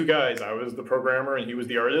were the 2 guys. I was the programmer and he was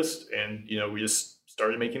the artist, and we just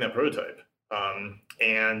started making that prototype.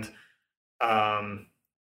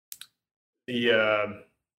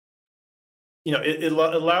 It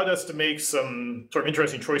allowed us to make some sort of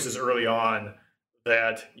interesting choices early on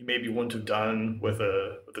that you maybe wouldn't have done with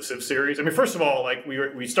the Civ series. I mean, first of all, like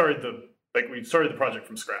we started the project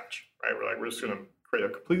from scratch, right? We're just going to create a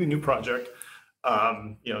completely new project.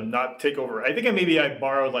 Not take over. I think I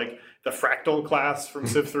borrowed like the Fractal class from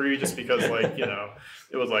Civ 3 just because it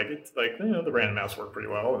was the random maps worked pretty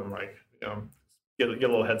well, and get a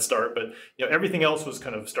little head start. But everything else was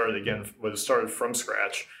kind of started from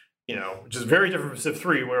scratch, which is very different from Civ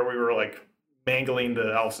 3, where we were like mangling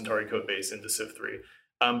the Alpha Centauri code base into Civ 3.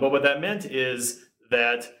 But what that meant is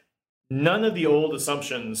that none of the old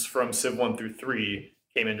assumptions from Civ 1 through 3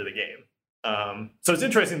 came into the game. So it's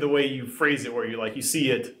interesting the way you phrase it, where you see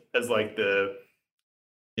it as like the,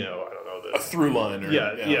 I don't know, a through line.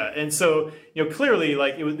 Yeah. And so, clearly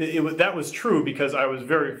like it was that was true because I was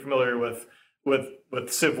very familiar with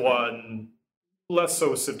Civ 1, less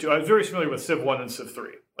so with Civ 2. I was very familiar with Civ 1 and Civ 3.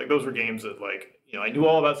 Like those were games that I knew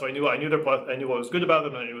all about, so I knew I knew what was good about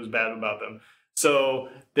them and I knew what was bad about them. So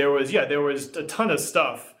there was a ton of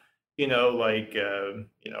stuff,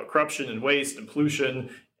 corruption and waste and pollution,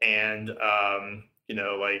 and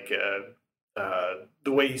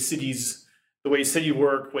the way city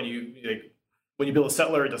work, when you build a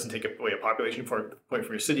settler, it doesn't take away a population point from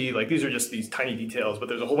your city. Like these are just these tiny details, but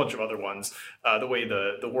there's a whole bunch of other ones. The way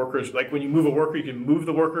the workers, like when you move a worker, you can move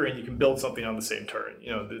the worker and you can build something on the same turn.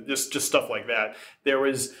 Just stuff like that. There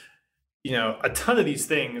was a ton of these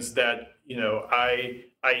things that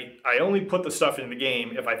I only put the stuff in the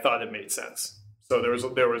game if I thought it made sense. So there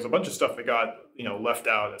was a bunch of stuff that got left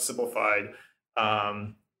out and simplified,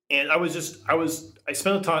 and I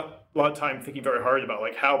spent a lot of time thinking very hard about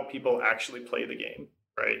like how people actually play the game,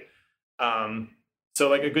 right? So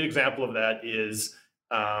like a good example of that is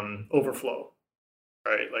overflow,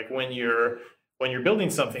 right? Like when you're building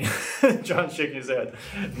something, John's shaking his head,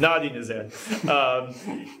 nodding his head,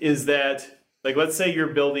 is that like let's say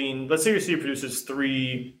your city produces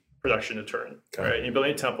 3 production a turn, right? And you're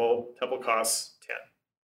building a temple. Temple costs 10,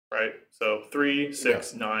 right? So 3,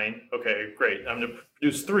 6, 9. Okay, great. I'm going to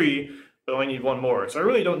produce 3, but I only need 1 more. So I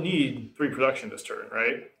really don't need 3 production this turn,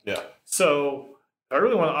 right? Yeah. So if I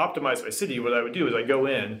really want to optimize my city, what I would do is I go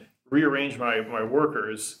in, rearrange my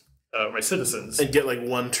workers, my citizens. And get like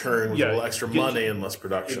 1 turn with a little extra money and less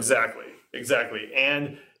production. Exactly.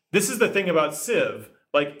 And this is the thing about Civ.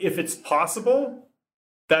 Like, if it's possible,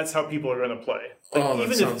 that's how people are going to play. Like,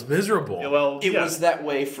 that sounds miserable. Well, It was that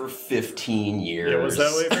way for 15 years. It was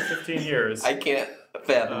that way for 15 years. I can't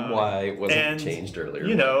fathom why it wasn't changed earlier.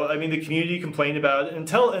 You know, I mean, the community complained about it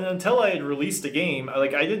until I had released a game.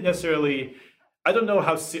 Like, I didn't necessarily. I don't know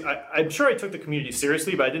how. I'm sure I took the community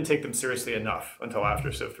seriously, but I didn't take them seriously enough until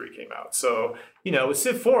after Civ 3 came out. So, you know, with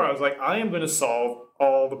Civ 4, I was like, I am going to solve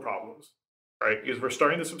all the problems, right? Because we're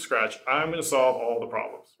starting this from scratch. I'm going to solve all the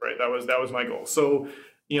problems, right? That was my goal. So,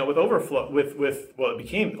 you know, with Overflow, it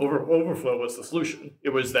became Overflow was the solution. It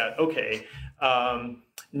was that, okay,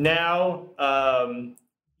 now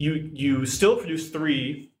you still produce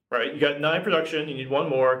 3, right? You got 9 production, you need 1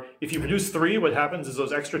 more. If you produce 3, what happens is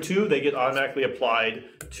those extra 2, they get automatically applied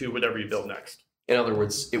to whatever you build next. In other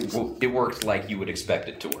words, it worked like you would expect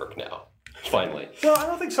it to work now. Finally. Well, I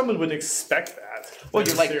don't think someone would expect that. Well,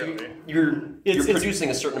 you're producing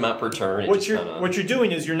a certain amount per turn. What you're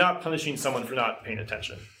doing is you're not punishing someone for not paying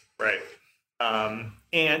attention, right?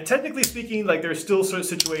 And technically speaking, like there's still sort of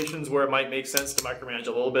situations where it might make sense to micromanage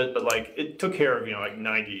a little bit, but like it took care of, you know, like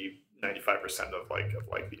 95% of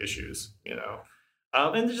the issues, you know.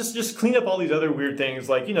 And just clean up all these other weird things,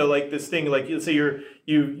 like, you know, like this thing, like let's say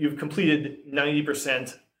you've completed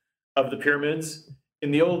 90% of the pyramids. In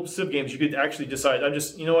the old Civ games, you could actually decide, I'm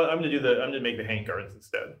gonna make the hanging gardens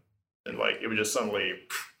instead, and like it would just suddenly,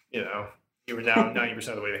 you know, you were now 90%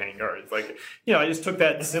 of the way to hanging gardens. Like, you know, I just took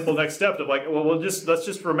that simple next step of like, well, let's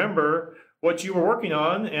just remember what you were working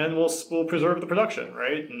on, and we'll preserve the production,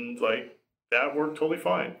 right? And like that worked totally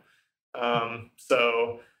fine.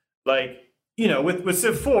 So like, you know, with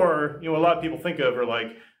Civ 4, you know, a lot of people think of are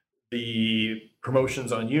like the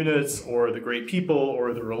promotions on units or the great people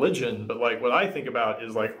or the religion, but like what I think about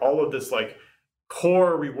is like all of this like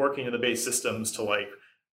core reworking of the base systems to like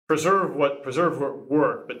preserve what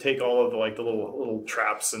work, but take all of the like the little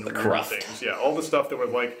traps and the things, yeah, all the stuff that was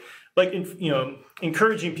you know,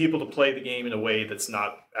 encouraging people to play the game in a way that's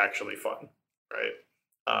not actually fun, right?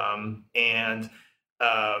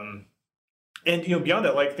 And you know, beyond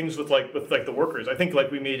that, like things with the workers, I think like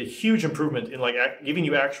we made a huge improvement in like giving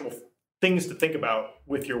you actual things to think about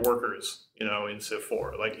with your workers, you know, in Civ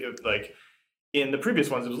 4. Like in the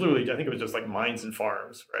previous ones, it was literally, I think it was just like mines and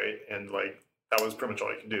farms, right? And like that was pretty much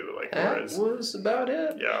all you can do. Like that was about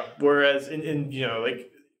it. Yeah. Whereas in you know,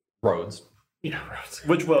 like roads. Yeah, roads.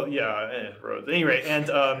 Which, well, yeah, roads. Anyway, and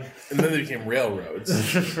then they became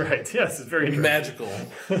railroads. Right. Yes, it's very magical.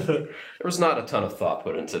 There was not a ton of thought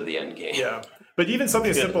put into the end game. Yeah, but even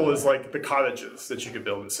something as simple as like the cottages that you could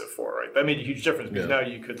build in Civ 4, right? That made a huge difference because now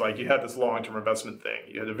you could you had this long-term investment thing.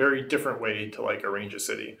 You had a very different way to like arrange a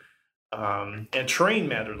city, and terrain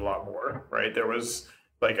mattered a lot more, right? There was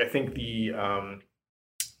like I think the you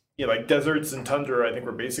know, like deserts and tundra I think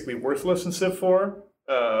were basically worthless in Civ 4.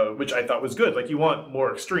 Which I thought was good. Like you want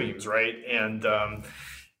more extremes, right? And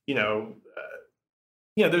you know,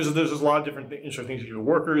 there's a lot of different interesting things you do with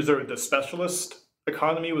workers. The specialist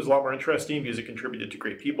economy was a lot more interesting because it contributed to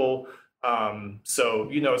great people. So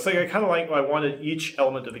you know, it's like I wanted each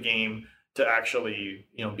element of the game to actually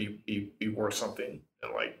be worth something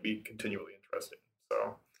and like be continually interesting.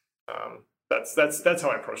 So that's how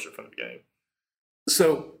I approached it from the beginning.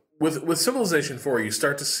 So with Civilization 4, you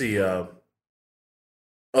start to see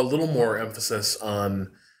a little more emphasis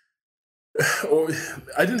on.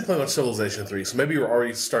 I didn't play much Civilization 3, so maybe you're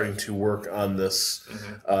already starting to work on this.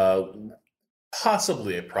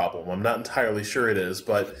 Possibly a problem. I'm not entirely sure it is,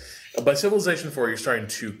 but by Civilization 4, you're starting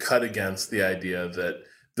to cut against the idea that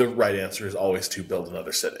the right answer is always to build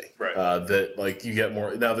another city. Right. That like you get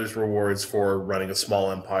more now. There's rewards for running a small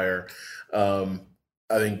empire. I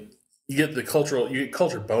think you get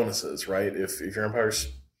culture bonuses, right? If your empire's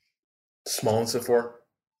small in Civ 4.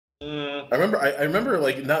 I remember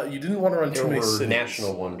like not you didn't want to run too many cities.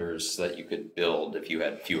 National wonders that you could build if you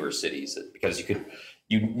had fewer cities, because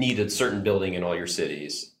you needed certain building in all your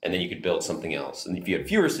cities, and then you could build something else. And if you had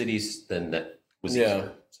fewer cities, then that was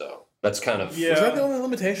easier. So that's kind of was that the only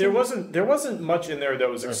limitation? There wasn't much in there that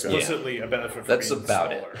was explicitly a benefit for being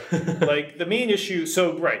about smaller. it. Like the main issue.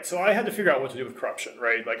 So I had to figure out what to do with corruption.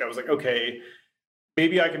 Right. Like I was like, okay,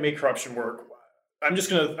 maybe I can make corruption work. I'm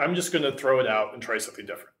just gonna throw it out and try something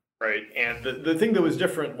different. Right. And the thing that was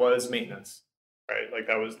different was maintenance. Right. Like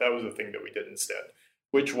that was the thing that we did instead,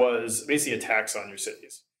 which was basically a tax on your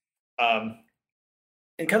cities.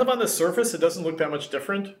 And kind of on the surface, it doesn't look that much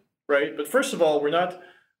different, right? But first of all, we're not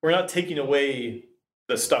taking away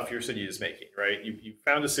the stuff your city is making, right? You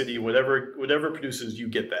found a city, whatever produces, you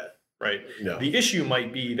get that, right? Yeah. The issue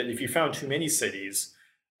might be that if you found too many cities,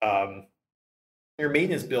 your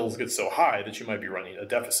maintenance bills get so high that you might be running a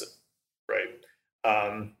deficit, right?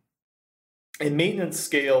 And maintenance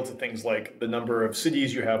scale to things like the number of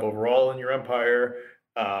cities you have overall in your empire,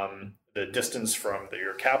 the distance from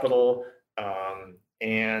your capital,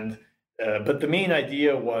 but the main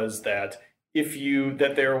idea was that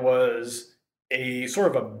that there was a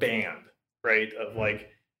sort of a band, right, of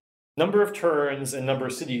like number of turns and number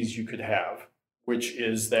of cities you could have, which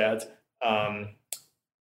is that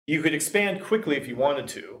you could expand quickly if you wanted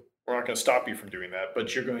to. We're not going to stop you from doing that,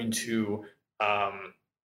 but you're going to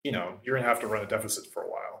you're going to have to run a deficit for a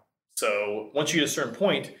while. So once you get a certain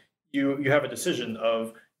point, you have a decision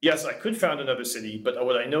of, yes, I could found another city, but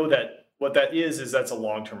what I know what that is that's a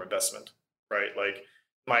long-term investment, right? Like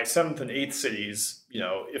my 7th and 8th cities,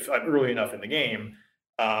 if I'm early enough in the game,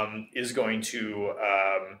 is going to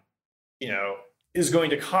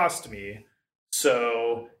cost me.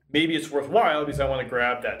 So maybe it's worthwhile because I want to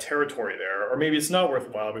grab that territory there, or maybe it's not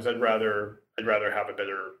worthwhile because I'd rather have a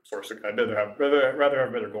better source. I'd rather have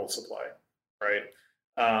a better gold supply, right?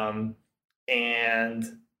 And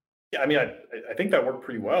yeah, I mean, I think that worked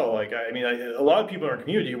pretty well. Like, I mean, a lot of people in our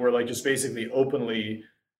community were like just basically openly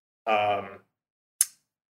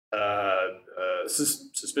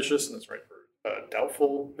suspicious, and that's right for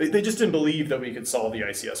doubtful. They just didn't believe that we could solve the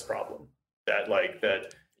ICS problem.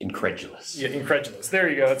 That Incredulous. Yeah, incredulous. There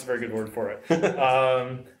you go. That's a very good word for it.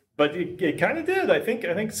 But it kind of did. I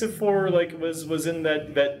think Civ 4 like was in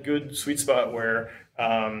that good sweet spot where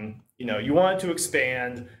you wanted to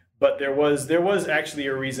expand, but there was actually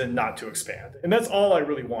a reason not to expand, and that's all I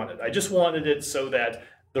really wanted. I just wanted it so that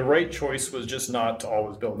the right choice was just not to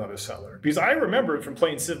always build another settler. Because I remembered from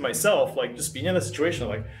playing Civ myself, like just being in a situation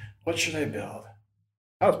like, what should I build?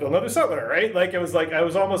 I'll build another settler, right? Like I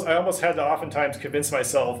almost had to oftentimes convince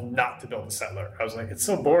myself not to build a settler. I was like, it's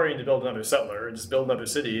so boring to build another settler and just build another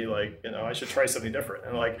city. Like, I should try something different.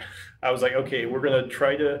 And like, I was like, okay, we're gonna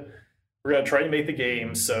try to make the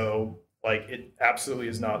game so like it absolutely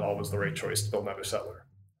is not always the right choice to build another settler.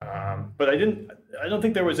 But I don't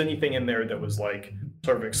think there was anything in there that was like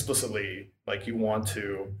sort of explicitly like you want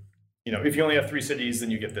to, if you only have 3 cities,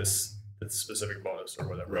 then you get this specific bonus or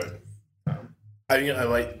whatever. Right. I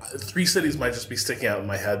might 3 cities might just be sticking out in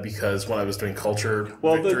my head because when I was doing culture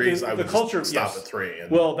victories, I would just stop at 3.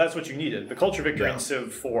 Well, that's what you needed. The culture victory in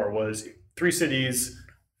Civ 4 was 3 cities,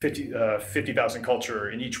 50,000 culture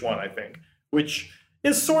in each one, I think, which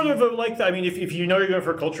is sort of like that. I mean, if you're going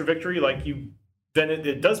for a culture victory, like then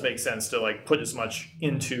it does make sense to like put as much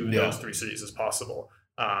into those 3 cities as possible.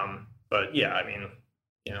 But yeah, I mean,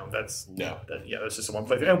 that's just a one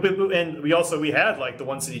place. And we had like the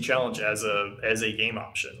 1 city challenge as a game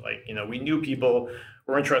option. Like, we knew people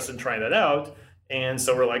were interested in trying that out, and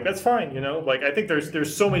so we're like, that's fine. Like I think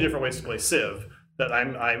there's so many different ways to play Civ that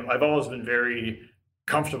I've always been very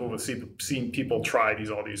comfortable with seeing people try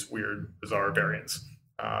all these weird, bizarre variants.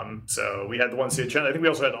 So we had the 1 city challenge. I think we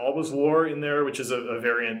also had Alba's War in there, which is a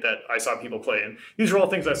variant that I saw people play. And these are all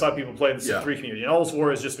things I saw people play in the Civ 3 community. And Alba's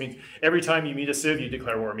War just means every time you meet a Civ, you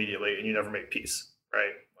declare war immediately, and you never make peace,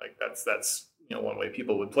 right? Like that's one way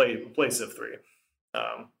people would play Civ 3.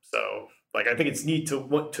 So like I think it's neat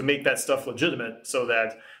to make that stuff legitimate so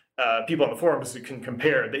that people on the forums can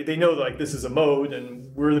compare. They know that, like, this is a mode,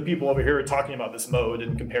 and we're the people over here talking about this mode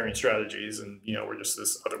and comparing strategies, and we're just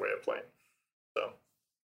this other way of playing.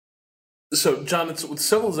 So, John, it's with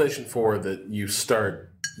Civilization 4 that you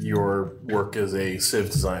start your work as a Civ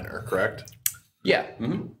designer, correct? Yeah.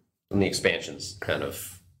 Mm-hmm. And the expansions kind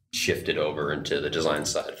of shifted over into the design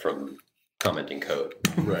side from commenting code.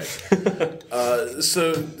 Right.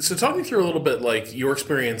 So talk me through a little bit, like, your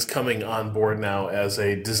experience coming on board now as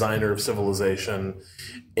a designer of Civilization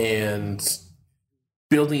and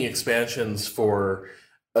building expansions for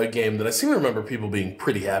a game that I seem to remember people being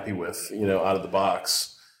pretty happy with, out of the box.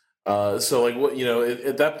 So like what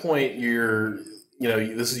at that point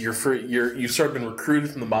this is you've sort of been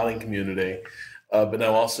recruited from the modding community, but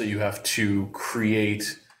now also you have to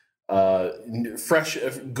create fresh,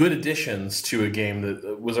 good additions to a game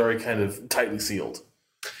that was already kind of tightly sealed.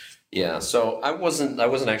 Yeah, so I wasn't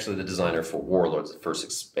actually the designer for Warlords, the first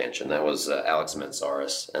expansion. That was Alex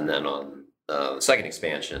Mansaris, and then on the second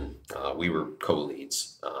expansion, we were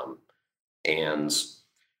co-leads, and.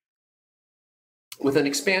 With an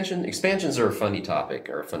expansions are a funny topic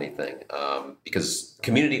or a funny thing, because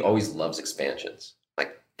community always loves expansions.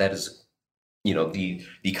 Like that is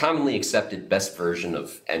the commonly accepted best version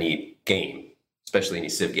of any game, especially any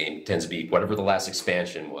Civ game, tends to be whatever the last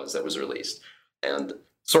expansion was that was released. And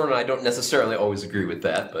Soren and I don't necessarily always agree with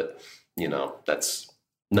that, but that's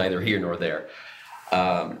neither here nor there.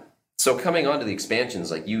 So coming on to the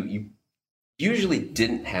expansions, like you usually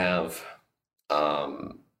didn't have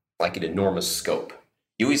like an enormous scope.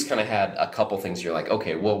 You always kind of had a couple things you're like,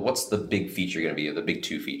 okay, well, what's the big feature going to be, or the big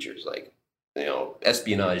two features? Like,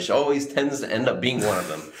 espionage always tends to end up being one of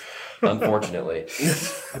them, unfortunately.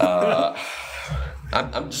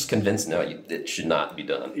 I'm just convinced now it should not be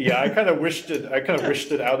done. Yeah, I kind of wished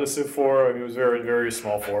it out of Civ 4. I mean, it was very, very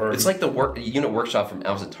small for. It's like the unit workshop from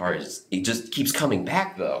Alpha Centauri. It just keeps coming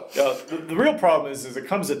back, though. The real problem is it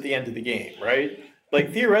comes at the end of the game, right?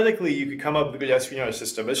 Like, theoretically, you could come up with a good espionage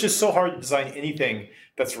system. It's just so hard to design anything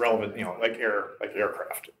that's relevant, like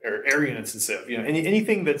aircraft, air units in Civ.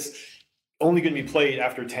 Anything that's only going to be played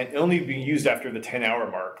only being used after the 10-hour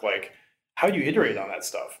mark. Like, how do you iterate on that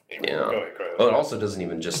stuff? Anyway, yeah. Go ahead. Well, it also doesn't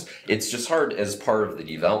even it's just hard as part of the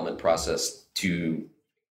development process to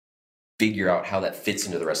figure out how that fits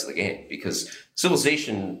into the rest of the game, because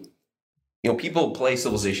Civilization, people play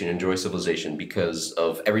Civilization, enjoy Civilization because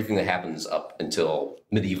of everything that happens up until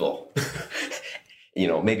medieval,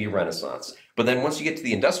 maybe Renaissance. But then once you get to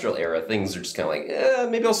the industrial era, things are just kind of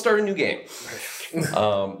like, maybe I'll start a new game. You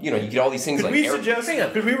get all these things could we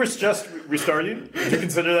suggest restarting? Would you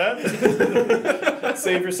consider that?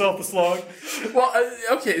 Save yourself the slog. Well,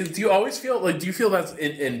 okay. Do you feel that's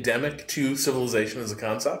endemic to Civilization as a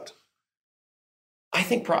concept? I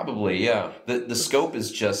think probably, yeah. The scope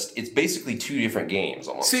is it's basically two different games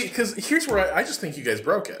almost. See, because here's where I just think you guys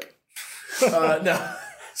broke it.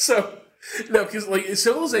 Because like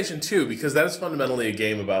Civilization 2, because that is fundamentally a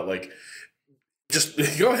game about like, just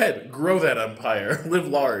go ahead, grow that empire, live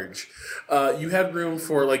large. You had room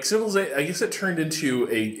for like Civilization. I guess it turned into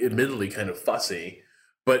a admittedly kind of fussy,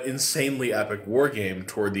 but insanely epic war game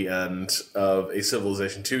toward the end of a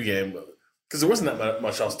Civilization 2 game, because there wasn't that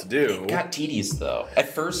much else to do. It got tedious though. At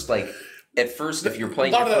first, if you're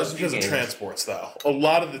playing, a lot of that was because of transports, though. A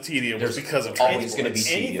lot of the tedium was because of transports. Always going to be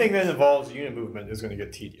tedium. Anything that involves unit movement is going to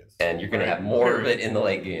get tedious, and you're going to have more of it in the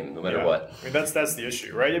late game, no matter what. I mean, that's the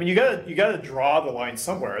issue, right? I mean, you got to draw the line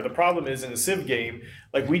somewhere. The problem is in a Civ game,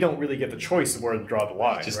 like we don't really get the choice of where to draw the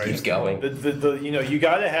line. It just right? keeps going. You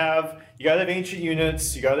got to have ancient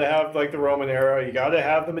units. You got to have like the Roman era. You got to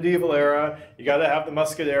have the medieval era. You got to have the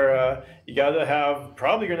Musket era. You got to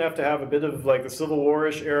have a bit of like the Civil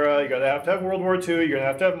War-ish era. You got to have World War II. You're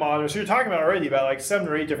going to have modern. So you're talking about already about like 7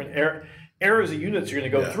 or 8 different eras of units you're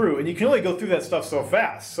going to go through, and you can only go through that stuff so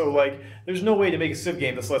fast. So like, there's no way to make a Civ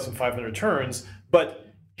game that's less than 500 turns.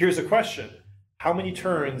 But here's a question: how many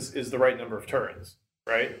turns is the right number of turns?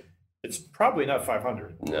 Right? It's probably not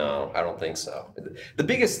 500. No, I don't think so. The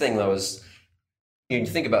biggest thing though is you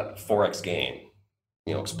think about 4X game.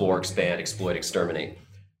 Explore, expand, exploit, exterminate.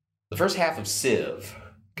 The first half of Civ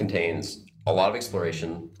contains a lot of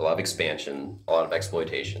exploration, a lot of expansion, a lot of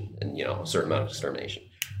exploitation, and a certain amount of extermination.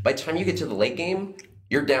 By the time you get to the late game,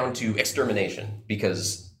 you're down to extermination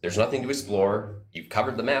because there's nothing to explore. You've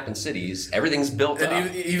covered the map and cities. Everything's built up.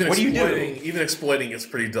 What do you do? Even exploiting is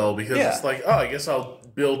pretty dull because it's like, I guess I'll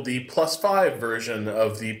build the +5 version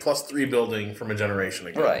of the +3 building from a generation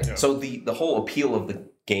ago. Right. Yeah. So the whole appeal of the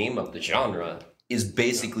game, of the genre, is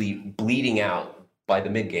basically bleeding out by the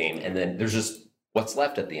mid-game, and then there's just what's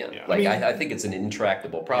left at the end. Yeah. I think it's an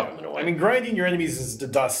intractable problem in a way. I mean, grinding your enemies to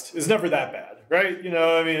dust is never that bad, right?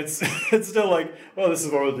 It's still like, well, this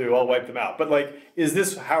is what we'll do. I'll wipe them out. But like, is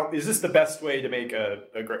this the best way to make a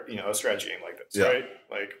strategy game like this, right?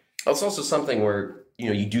 Like, it's also something where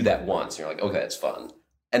you do that once, and you're like, okay, it's fun,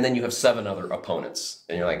 and then you have 7 other opponents,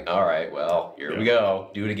 and you're like, all right, well, here we go.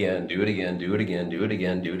 Do it again. Do it again. Do it again. Do it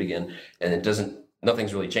again. Do it again, and it doesn't.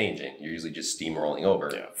 Nothing's really changing. You're usually just steamrolling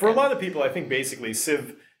over. Yeah. For a lot of people, I think basically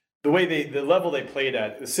Civ, the level they played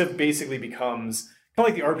at, Civ basically becomes kind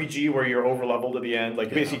of like the RPG where you're over leveled at the end.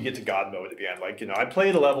 Like basically you get to God mode at the end. Like, I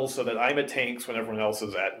played a level so that I'm at tanks when everyone else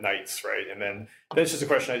is at knights, right? And then that's just a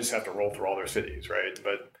question I just have to roll through all their cities, right?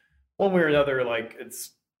 But one way or another, like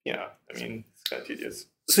it's kind of tedious.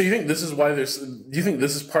 So you think this is why do you think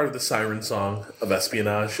this is part of the siren song of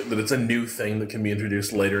espionage? That it's a new thing that can be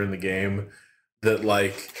introduced later in the game? That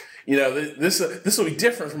this will be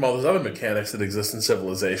different from all those other mechanics that exist in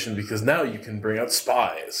Civilization because now you can bring out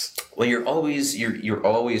spies. Well, you're always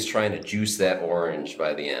trying to juice that orange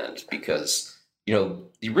by the end because the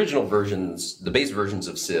original versions, the base versions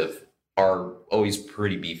of Civ are always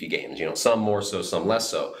pretty beefy games. Some more so, some less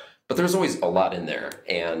so, but there's always a lot in there.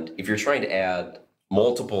 And if you're trying to add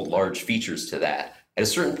multiple large features to that, At a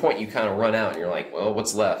certain point, you kind of run out, and you're like, well,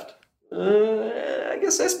 what's left? I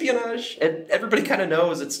guess espionage. And everybody kind of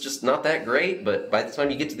knows it's just not that great, but by the time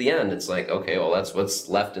you get to the end, it's like, okay, well, that's what's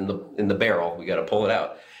left in the barrel. We got to pull it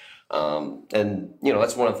out. And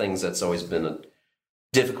that's one of the things that's always been a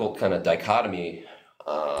difficult kind of dichotomy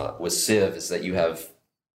with Civ, is that you have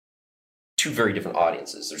two very different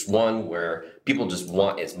audiences. There's one where people just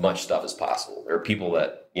want as much stuff as possible. There are people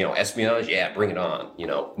that, espionage, yeah, bring it on.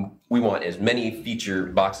 We want as many feature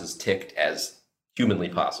boxes ticked as humanly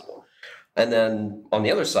possible. And then on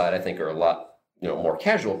the other side, I think are a lot, more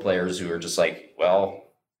casual players who are just like,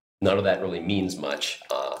 well, none of that really means much.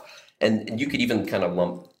 And you could even kind of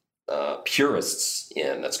lump purists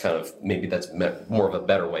in. That's kind of, maybe that's more of a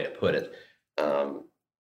better way to put it.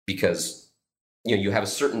 Because, you have a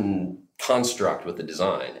certain construct with the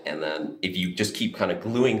design, and then if you just keep kind of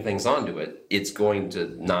gluing things onto it, it's going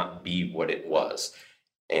to not be what it was.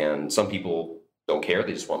 And some people don't care;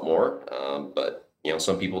 they just want more. But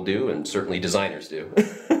some people do, and certainly designers do.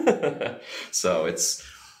 So it's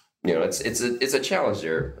a challenge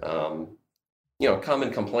there. A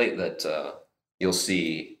common complaint that you'll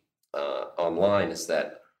see online is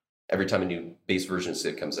that every time a new base version of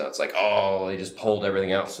Civ comes out, it's like, oh, they just pulled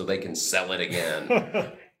everything out so they can sell it again.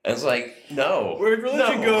 And it's like, no. Where'd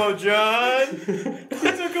religion go, John? You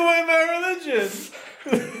took away my religion.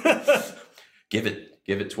 Give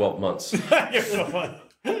it 12 months.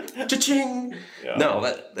 Cha-ching! Yeah. No,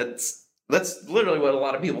 that's literally what a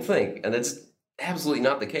lot of people think, and it's absolutely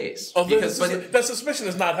not the case. Although that suspicion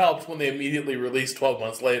is not helped when they immediately release 12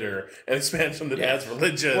 months later an expansion that adds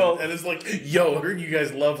religion, and it's like, yo, I heard you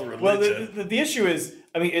guys love religion. Well, the issue is,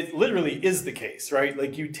 it literally is the case, right?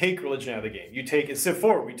 Like, you take religion out of the game. You take in Civ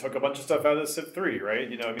 4, we took a bunch of stuff out of Civ 3, right?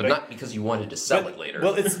 But not because you wanted to sell it later.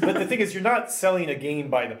 Well, but the thing is, you're not selling a game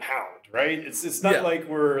by the pound, right? It's not like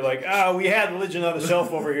we're like, we had religion on the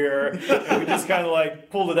shelf over here, and we just kind of like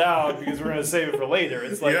pulled it out because we're going to save it for later.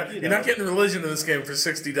 It's like, you're not getting religion in this game for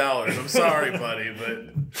 $60. I'm sorry, buddy, but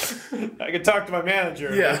I could talk to my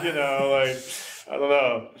manager. Yeah. But, I don't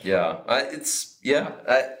know. Yeah,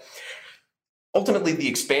 ultimately, the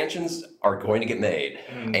expansions are going to get made,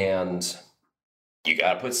 and you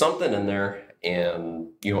got to put something in there. And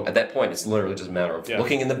at that point, it's literally just a matter of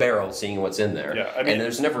looking in the barrel, seeing what's in there. Yeah, and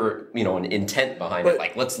there's never an intent behind it.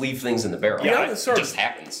 Like, let's leave things in the barrel. Yeah, it just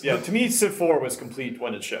happens. Yeah, to me, Civ 4 was complete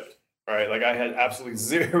when it shipped. Right, like I had absolutely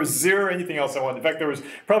zero anything else I wanted. In fact, there was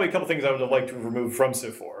probably a couple things I would have liked to remove from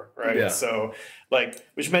Civ 4. Right, Yeah. So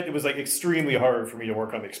which meant it was like extremely hard for me to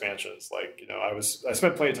work on the expansions. Like, I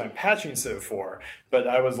spent plenty of time patching Civ 4, but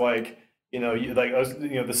I was like,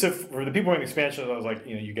 the Civ for the people in the expansions, I was like,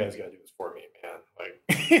 you guys got to do this for me, man.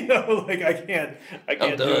 Like, I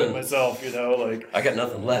can't do it myself. I got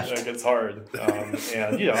nothing left. Like, it's hard,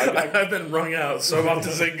 and I've been wrung out, so I'm off to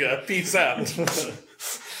Zynga. Peace out.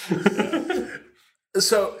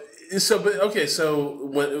 So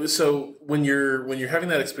when you're having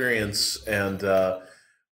that experience, and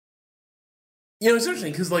it's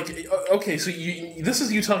interesting because this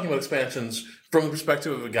is you talking about expansions from the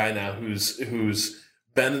perspective of a guy now who's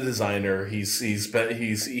been a designer. He's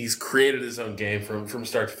created his own game from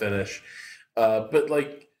start to finish. But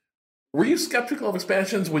were you skeptical of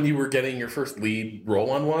expansions when you were getting your first lead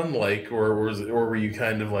roll on one? Or were you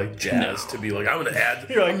kind of jazzed to be like, I'm gonna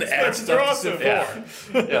add stuff to Civ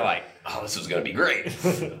 4? You're like, oh, this is gonna be great.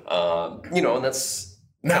 And that's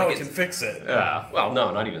now I can fix it. Yeah. Well,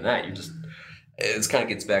 no, not even that. It kind of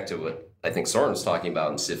gets back to what I think Soren was talking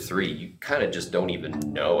about in Civ 3. You kind of just don't even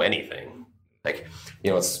know anything.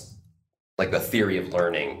 It's like the theory of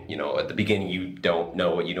learning. At the beginning, you don't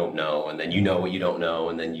know what you don't know, and then you know what you don't know,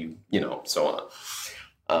 and then so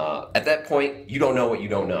on. At that point, you don't know what you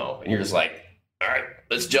don't know, and you're just like, all right,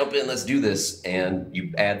 let's jump in, let's do this. And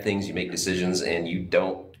you add things, you make decisions, and you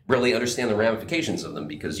don't really understand the ramifications of them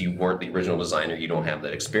because you weren't the original designer. You don't have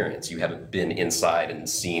that experience. You haven't been inside and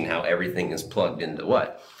seen how everything is plugged into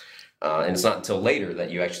what. And it's not until later that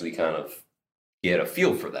you actually kind of get a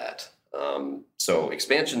feel for that. So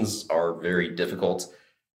expansions are very difficult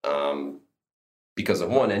because on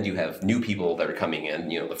one end you have new people that are coming in,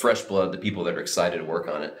 the fresh blood, the people that are excited to work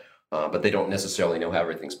on it, but they don't necessarily know how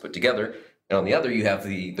everything's put together. And on the other, you have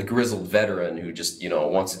the grizzled veteran who just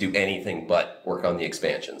wants to do anything but work on the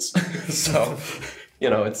expansions. So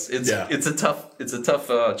it's a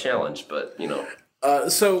tough challenge, but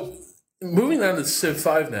So moving on to Civ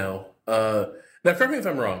 5 now. Now correct me if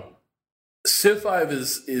I'm wrong. Civ 5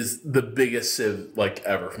 is the biggest Civ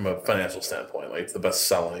ever from a financial standpoint. It's the best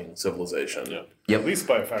selling civilization. Yeah. At least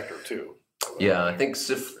by a factor of 2. Yeah, I think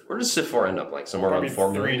Civ. Where does Civ 4 end up? Like somewhere Probably around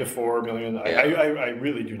 4 3 million. to 4 million. Yeah. I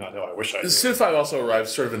really do not know. I wish I did. Civ 5 also arrived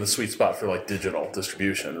sort of in the sweet spot for like digital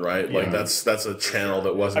distribution, right? Like Yeah. that's a channel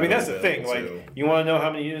that wasn't. I mean, that's the really thing. available Like, you want to know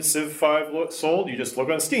how many units Civ 5 sold? You just look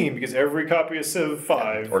on Steam, because every copy of Civ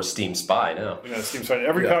 5, Or Steam Spy now. Steam site,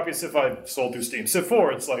 every Yeah. copy of Civ 5 sold through Steam. Civ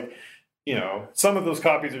 4, it's like, some of those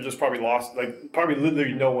copies are just probably lost. Like, probably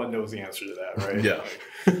literally no one knows the answer to that, right? Yeah.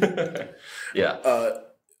 Yeah.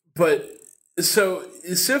 But so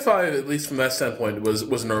Civ 5, at least from that standpoint, was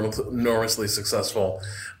enormously successful.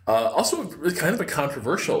 Also, kind of a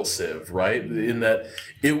controversial Civ, right? In that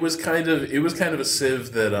it was kind of a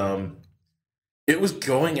Civ that it was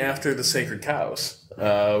going after the sacred cows,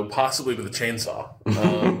 possibly with a chainsaw.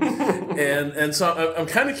 And so I'm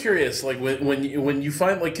kind of curious, like when you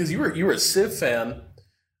find, like, because you were a Civ fan,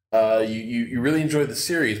 you really enjoyed the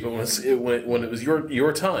series, but when it was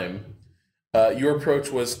your time. Your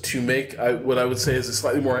approach was to make what I would say is a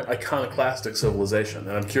slightly more iconoclastic civilization,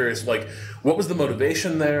 and I'm curious, like, what was the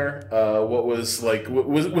motivation there? What was like?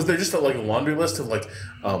 Was there just a laundry list of like,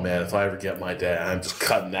 oh man, if I ever get my dad, I'm just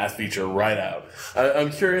cutting that feature right out.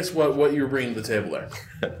 I'm curious what you were bringing to the table there.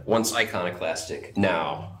 Once iconoclastic,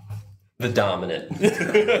 now the dominant,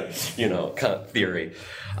 kind of theory.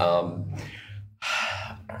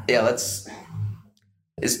 Yeah, that's.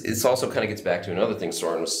 It's also kind of gets back to another thing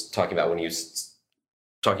Soren was talking about when he was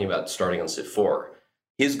talking about starting on Civ 4.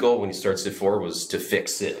 His goal when he started Civ 4 was to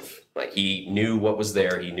fix Civ. Like, he knew what was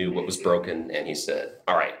there, he knew what was broken, and he said,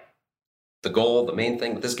 all right, the main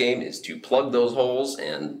thing with this game is to plug those holes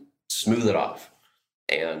and smooth it off.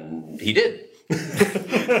 And he did.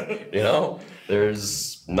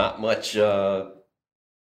 There's not much,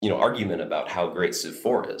 argument about how great Civ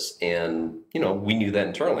 4 is. And, we knew that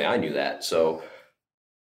internally. I knew that. So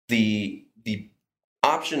the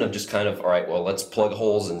option of just kind of, all right, well, let's plug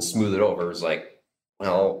holes and smooth it over is like,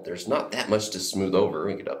 well, there's not that much to smooth over.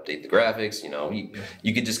 We could update the graphics,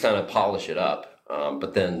 you could just kind of polish it up.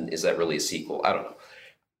 But then is that really a sequel? I don't know.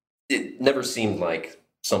 It never seemed like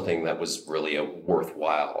something that was really a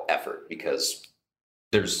worthwhile effort, because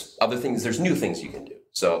there's new things you can do.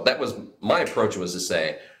 So that was my approach, was to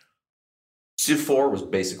say, Civ 4 was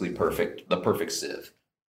basically the perfect Civ.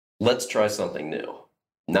 Let's try something new.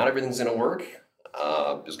 Not everything's going to work.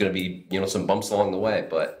 There's going to be, some bumps along the way,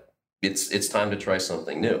 but it's time to try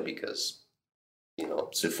something new, because,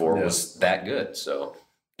 Civ 4 was that good. So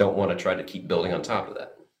don't want to try to keep building on top of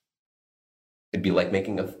that. It'd be like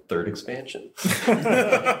making a third expansion.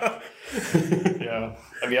 Yeah.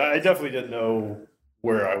 I mean, I definitely didn't know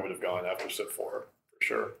where I would have gone after Civ 4, for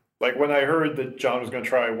sure. Like, when I heard that John was going to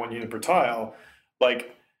try 1 unit per tile,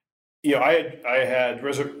 like, I had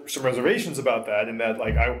some reservations about that, and that,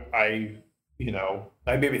 like, I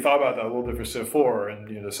maybe thought about that a little bit for Civ 4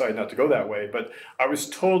 and decided not to go that way. But I was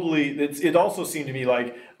totally. It also seemed to me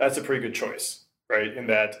like that's a pretty good choice, right? In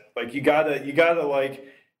that, like, you gotta like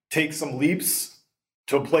take some leaps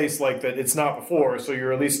to a place like that it's not before. So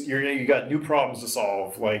you're at least you got new problems to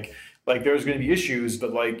solve. Like there's going to be issues,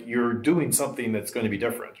 but like you're doing something that's going to be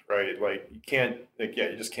different, right? Like you can't,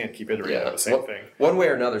 you just can't keep iterating on the same thing. One way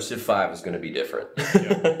or another, Civ 5 is going to be different.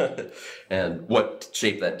 Yeah. And what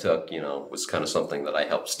shape that took, was kind of something that I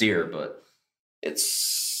helped steer, but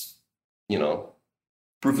it's,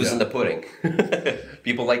 proof is in the pudding.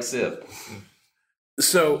 People like Civ.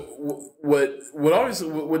 So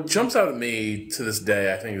what jumps out at me to this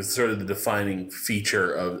day, I think, is sort of the defining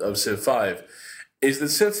feature of Civ 5. Is that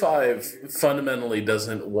Civ 5 fundamentally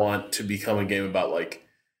doesn't want to become a game about, like,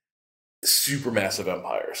 supermassive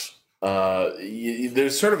empires.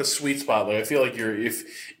 There's sort of a sweet spot. Like, I feel like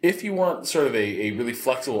if you want sort of a really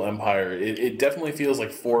flexible empire, it definitely feels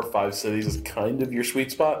like 4 or 5 cities is kind of your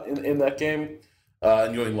sweet spot in that game.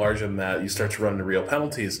 And going larger than that, you start to run into real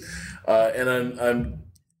penalties. And I'm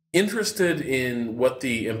interested in what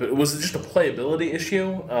was it just a playability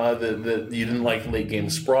issue that you didn't like late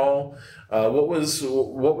game sprawl? What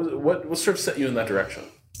sort of set you in that direction?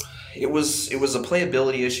 It was a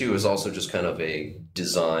playability issue. It was also just kind of a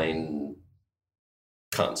design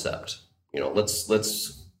concept.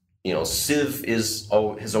 Civ has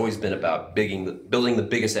always been about building the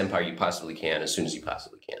biggest empire you possibly can as soon as you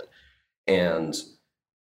possibly can. And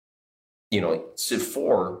Civ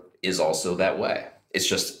 4 is also that way. It's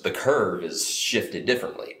just the curve is shifted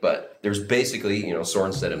differently. But there's basically,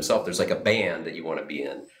 Soren said himself, there's like a band that you want to be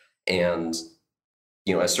in. And,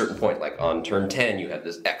 at a certain point, like on turn 10, you have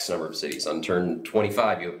this X number of cities. On turn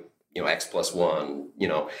 25, you have, X plus 1.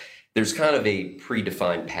 There's kind of a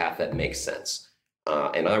predefined path that makes sense.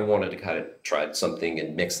 And I wanted to kind of try something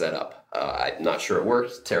and mix that up. I'm not sure it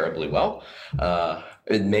worked terribly well.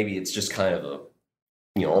 and maybe it's just kind of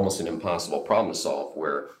a, almost an impossible problem to solve,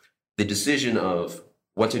 where the decision of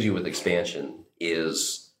what to do with expansion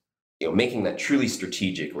is, making that truly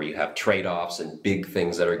strategic, where you have trade-offs and big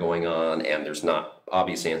things that are going on and there's not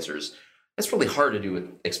obvious answers. That's really hard to do with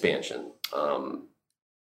expansion.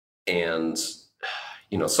 And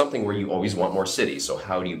something where you always want more cities. So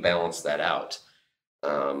how do you balance that out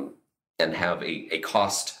and have a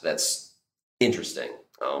cost that's interesting?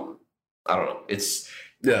 I don't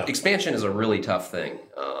know. Expansion is a really tough thing.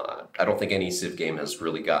 I don't think any Civ game has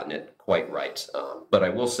really gotten it quite right. But I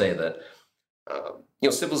will say that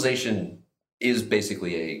Civilization is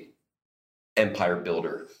basically a empire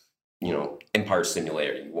builder, empire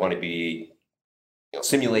simulator. You want to be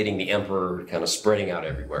simulating the emperor, kind of spreading out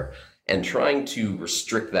everywhere. And trying to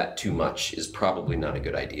restrict that too much is probably not a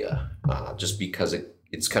good idea, just because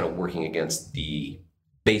it's kind of working against the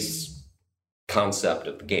base concept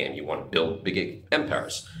of the game. You want to build big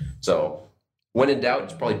empires. So when in doubt,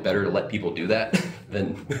 it's probably better to let people do that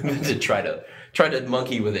than to try to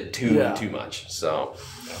monkey with it too much. So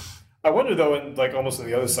I wonder though, and like almost on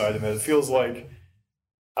the other side of it, it feels like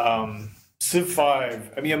Civ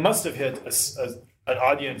 5. I mean, it must have hit an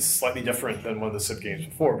audience slightly different than one of the Civ games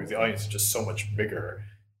before, because the audience is just so much bigger.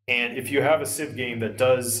 And if you have a Civ game that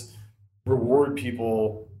does reward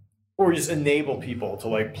people or just enable people to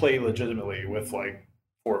like play legitimately with like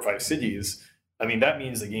 4 or 5 cities, I mean, that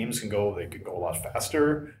means the games can go a lot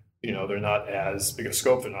faster. They're not as big a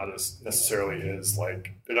scope. They're not as necessarily as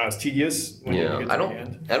they're not as tedious when you get to the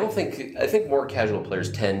end. I think more casual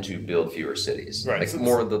players tend to build fewer cities. Right. Like So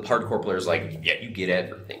more of the hardcore players, you get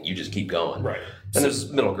everything. You just keep going. Right. And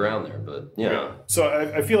there's middle ground there, but yeah. So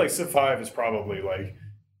I feel like Civ 5 has probably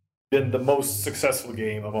been the most successful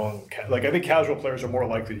game among I think casual players are more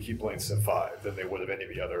likely to keep playing Civ 5 than they would have any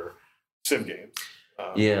of the other Civ games.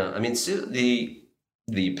 I mean,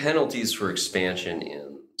 the penalties for expansion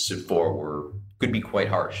in Civ 4 could be quite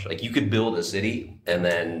harsh. Like you could build a city and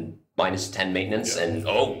then -10 maintenance, and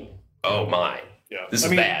oh my. Yeah, this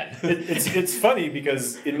is bad. it's funny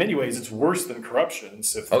because in many ways it's worse than corruption in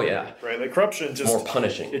Civ 4. Oh yeah, right. Like corruption just more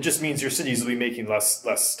punishing. It just means your cities will be making less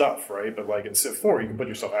stuff, right? But like in Civ 4, you can put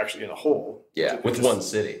yourself actually in a hole. Yeah, with one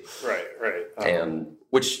city. Right. And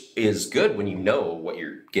which is good when you know what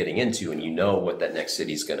you're getting into and you know what that next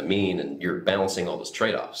city is going to mean, and you're balancing all those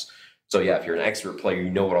trade-offs. So yeah, if you're an expert player, you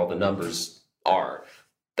know what all the numbers are.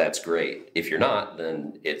 That's great. If you're not,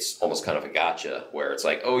 then it's almost kind of a gotcha, where it's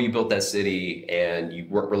like, oh, you built that city and you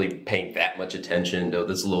weren't really paying that much attention to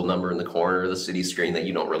this little number in the corner of the city screen that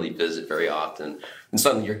you don't really visit very often. And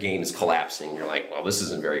suddenly your game is collapsing. You're like, well, this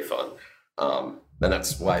isn't very fun. And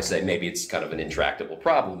that's why I say maybe it's kind of an intractable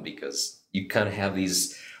problem, because you kind of have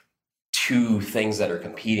these two things that are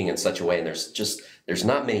competing in such a way, and there's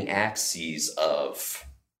not many axes of,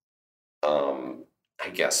 I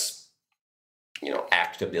guess,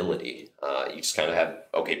 actability. You just kind of have,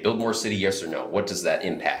 okay, build more city, yes or no. What does that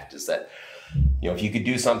impact? Is that, if you could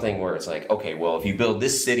do something where it's like, okay, well, if you build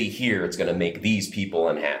this city here, it's going to make these people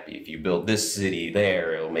unhappy. If you build this city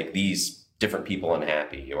there, it'll make these different people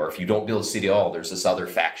unhappy. Or if you don't build a city at all, there's this other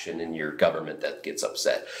faction in your government that gets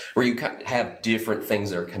upset. Where you kind of have different things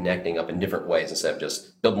that are connecting up in different ways instead of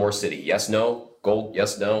just build more city, yes, no, gold,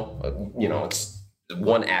 yes, no. It's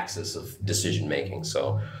one axis of decision making.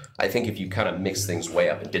 So I think if you kind of mix things way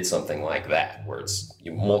up and did something like that, where it's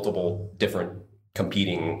multiple different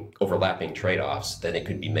competing, overlapping trade-offs, then it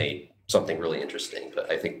could be made something really interesting. But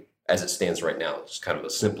I think as it stands right now, it's kind of a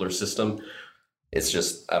simpler system. It's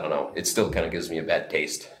just, I don't know, it still kind of gives me a bad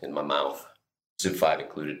taste in my mouth, Civ 5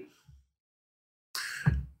 included.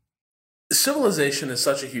 Civilization is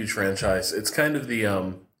such a huge franchise. It's kind of the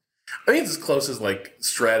I think it's as close as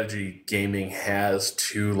strategy gaming has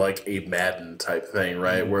to a Madden type thing,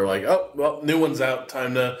 right? Where oh, well, new one's out,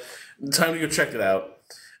 time to go check it out.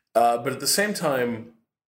 But at the same time,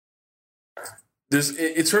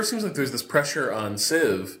 it sort of seems like there's this pressure on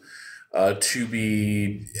Civ to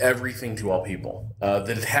be everything to all people. That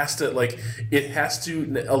it has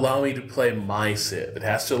to allow me to play my Civ. It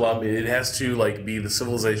has to be the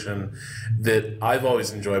civilization that I've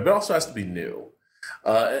always enjoyed, but it also has to be new.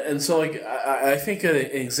 And so I think an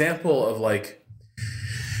example of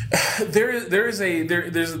there's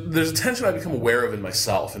a tension I become aware of in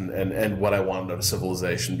myself and what I want out of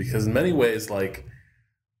Civilization, because in many ways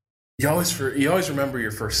you always remember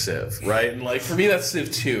your first Civ, right? And for me that's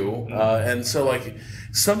Civ 2, and so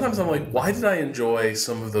sometimes I'm like, why did I enjoy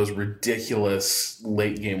some of those ridiculous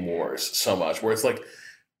late game wars so much, where it's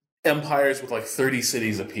empires with 30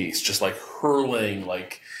 cities apiece just hurling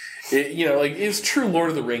like it's true Lord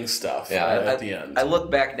of the Rings stuff. At the end, I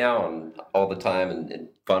look back now on all the time and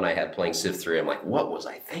fun I had playing Civ 3. I'm like, what was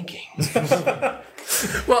I thinking?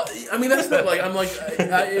 Well, I mean, that's not like I'm like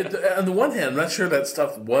on the one hand, I'm not sure that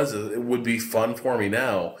stuff would be fun for me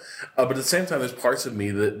now, but at the same time, there's parts of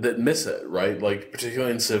me that miss it, right? Like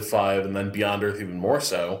particularly in Civ 5 and then Beyond Earth even more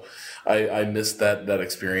so. I missed that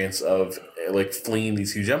experience of like fleeing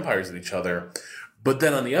these huge empires at each other. But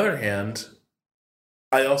then on the other hand,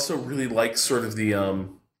 I also really like sort of the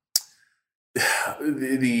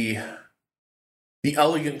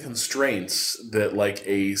elegant constraints that like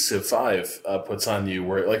a Civ 5 puts on you,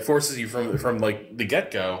 where it like forces you from like the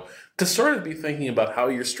get-go to sort of be thinking about how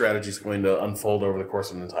your strategy is going to unfold over the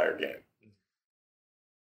course of an entire game.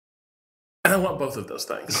 And I want both of those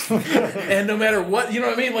things. And no matter what, you know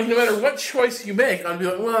what I mean? Like, no matter what choice you make, I'd be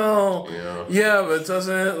like, well, yeah, but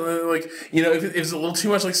doesn't it, like, you know, if it's a little too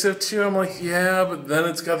much like Civ 2, I'm like, yeah, but then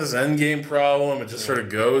it's got this endgame problem. It just sort of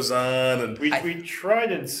goes on. And we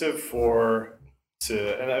tried in Civ 4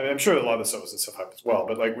 and I'm sure a lot of the stuff was in Civ 5 as well,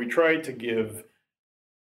 but like we tried to be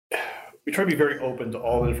very open to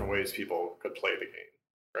all the different ways people could play the game,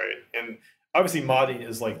 right? And obviously modding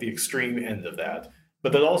is like the extreme end of that.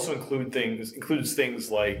 But that also includes things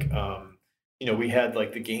like, we had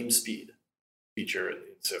like the game speed feature in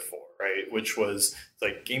Civ 4, right? Which was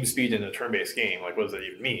like game speed in a turn-based game. Like, what does that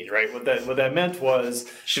even mean, right? What that meant was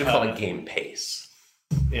should have called it game pace.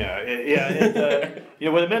 Yeah. And,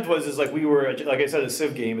 what it meant is like we were, like I said, a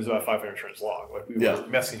Civ game is about 500 turns long. Like we were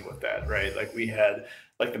messing with that, right? Like we had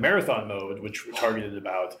like the marathon mode, which targeted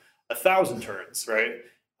about 1,000 turns, right?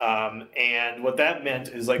 And what that meant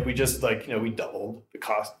is like we just we doubled the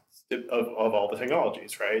cost of all the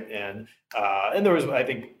technologies, right? And there was, I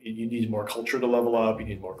think you need more culture to level up, you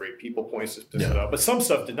need more great people points to set up, but some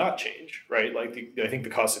stuff did not change, right? Like I think the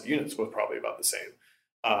cost of units was probably about the same.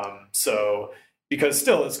 So because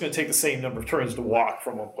still it's going to take the same number of turns to walk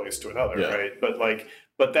from one place to another, right?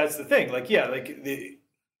 But that's the thing,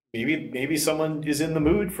 maybe someone is in the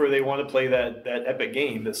mood for they want to play that epic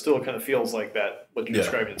game that still kind of feels like that what you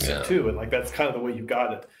described in Civ 2, and like that's kind of the way you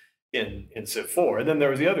got it in Civ 4. And then there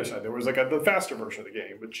was the other side. There was like the faster version of the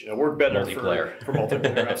game, which worked better for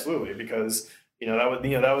multiplayer, absolutely, because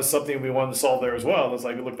that was something we wanted to solve there as well. It's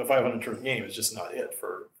like, look, the 500 turn game is just not it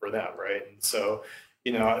for them, right? And so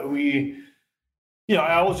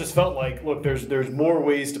I always just felt like, look, there's more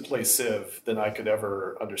ways to play Civ than I could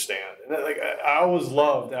ever understand. And I always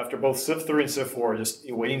loved, after both Civ 3 and Civ 4, just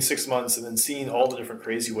waiting 6 months and then seeing all the different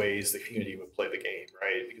crazy ways the community would play the game,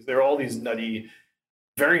 right? Because there are all these nutty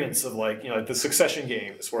variants of like the Succession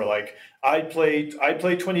games where like I'd play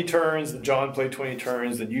 20 turns, then John played 20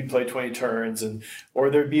 turns, then you'd play 20 turns, or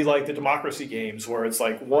there'd be like the Democracy games where it's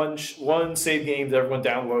like one save game that everyone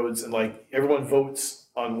downloads and like everyone votes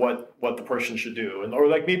on what the person should do, or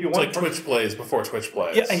like maybe it's like Twitch plays before Twitch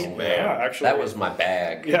plays. Actually, that was my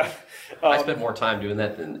bag. Yeah, I spent more time doing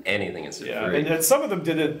that than anything in Civ 3. And some of them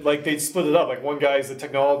did it like they'd split it up. Like one guy's the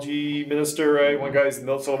technology minister, right? One guy's the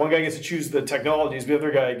military. So one guy gets to choose the technologies, the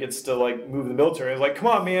other guy gets to like move the military. It's like, come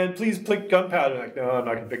on, man, please pick gunpowder. Like, no, I'm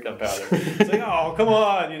not gonna pick gunpowder. It's like, oh, come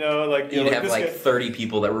on, you'd have like 30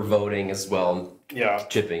 people that were voting as well.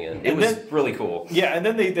 Chipping in. It was really cool. Yeah, and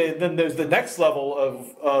then then there's the next level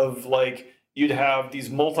of like you'd have these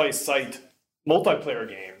multi-site multiplayer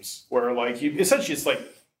games where like you essentially it's like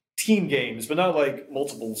team games, but not like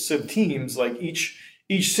multiple Civ teams. Like each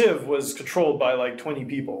Civ was controlled by like 20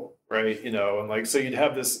 people, right? And like so you'd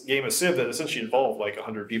have this game of Civ that essentially involved like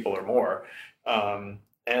 100 people or more, and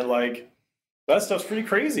like. That stuff's pretty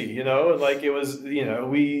crazy, and like it was,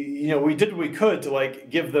 we did what we could to like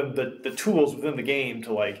give them the tools within the game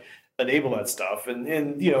to like enable that stuff.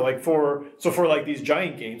 And like for like these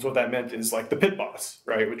giant games, what that meant is like the Pit Boss,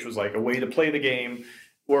 right? Which was like a way to play the game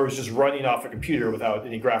where it was just running off a computer without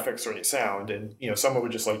any graphics or any sound. And, someone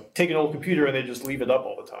would just like take an old computer and they just leave it up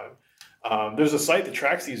all the time. There's a site that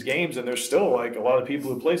tracks these games, and there's still like a lot of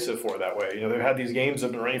people who play Civ 4 that way. They've had these games that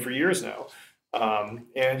have been running for years now. And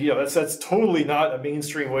that's totally not a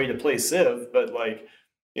mainstream way to play Civ, but like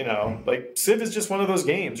Civ is just one of those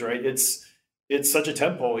games, right? It's such a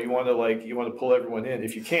tempo. You want to pull everyone in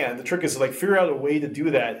if you can. The trick is to like figure out a way to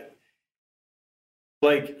do that,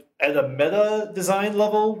 like at a meta design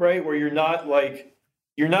level, right? Where you're not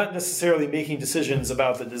necessarily making decisions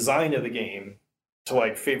about the design of the game to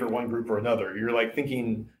like favor one group or another. You're like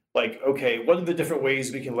thinking like, okay, what are the different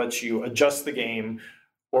ways we can let you adjust the game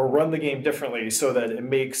or run the game differently so that it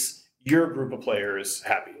makes your group of players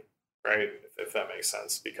happy, right? If that makes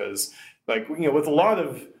sense. Because like, with a lot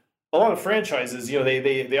of a lot of franchises,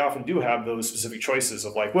 they often do have those specific choices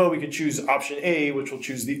of like, well, we could choose option A, which will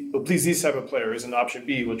please these type of players, and option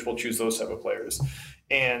B, which will choose those type of players.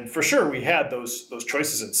 And for sure, we had those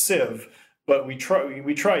choices in Civ, but we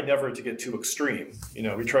tried never to get too extreme.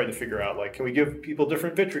 We tried to figure out like, can we give people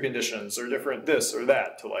different victory conditions or different this or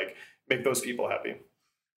that to like make those people happy.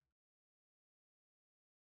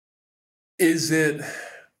 Is it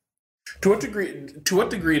to what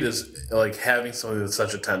degree does like having something that's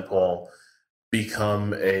such a tentpole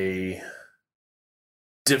become a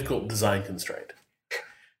difficult design constraint?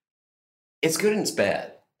 It's good and it's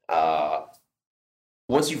bad.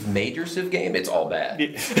 Once you've made your Civ game, it's all bad.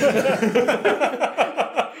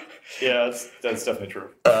 Yeah, that's definitely true.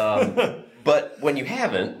 But when you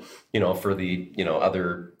haven't, for the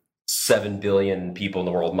other 7 billion people in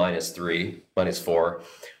the world minus 4,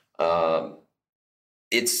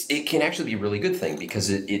 it can actually be a really good thing because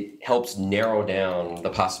it helps narrow down the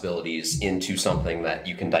possibilities into something that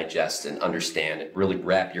you can digest and understand and really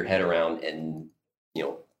wrap your head around and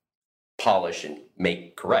polish and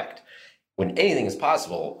make correct. When anything is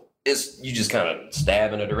possible, you just kind of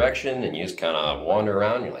stab in a direction and you just kind of wander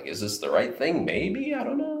around. You're like, is this the right thing? Maybe, I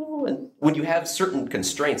don't know. And when you have certain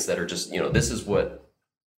constraints that are just, this is what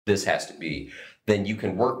this has to be, then you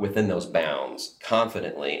can work within those bounds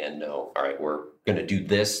confidently and know, all right, we're going to do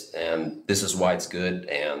this and this is why it's good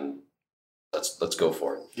and let's go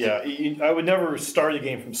for it. Yeah, I would never start a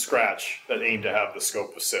game from scratch that aimed to have the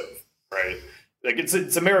scope of Civ, right? Like it's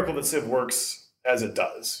a miracle that Civ works as it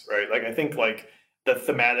does, right? Like I think like the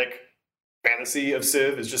thematic fantasy of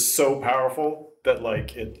Civ is just so powerful that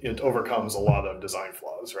like it overcomes a lot of design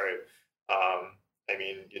flaws, right?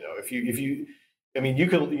 You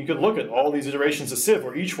could look at all these iterations of Civ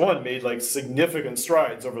where each one made like significant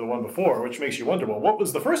strides over the one before, which makes you wonder, well, what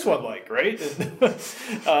was the first one like, right?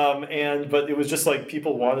 But it was just like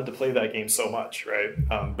people wanted to play that game so much, right?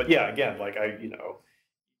 But yeah, again, like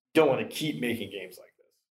don't want to keep making games like this,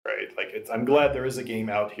 right? Like I'm glad there is a game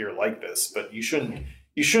out here like this, but you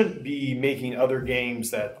shouldn't be making other games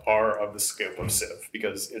that are of the scope of Civ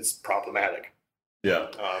because it's problematic. Yeah.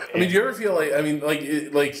 Do you ever feel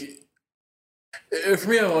for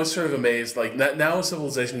me, I'm always sort of amazed. Like now, a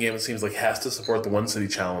Civilization game, it seems like has to support the one city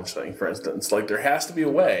challenge thing. For instance, like there has to be a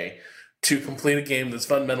way to complete a game that's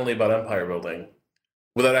fundamentally about empire building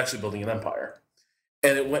without actually building an empire.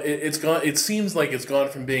 And it's gone. It seems like it's gone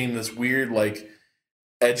from being this weird like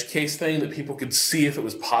edge case thing that people could see if it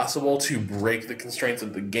was possible to break the constraints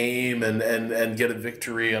of the game and get a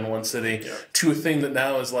victory on one city to a thing that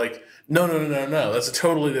now is like no. That's a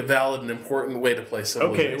totally valid and important way to play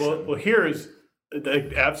Civilization. Okay, well here's.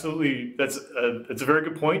 Absolutely, it's a very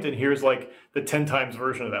good point, and here's like the 10 times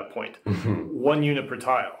version of that point. 1 unit per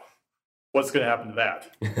tile. What's going to happen to that,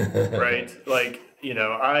 right? Like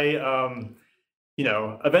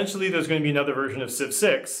eventually there's going to be another version of Civ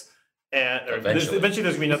 6, and eventually there's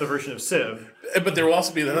going to be another version of Civ. But there will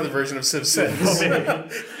also be another version of Civ 6.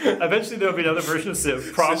 Eventually there will be another version of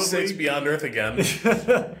Civ, probably Civ 6 Beyond Earth again.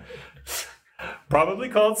 Probably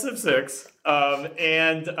called Civ 6,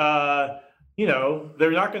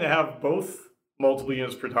 they're not going to have both multiple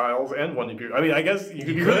units per tiles and 1 unit per. I mean, I guess you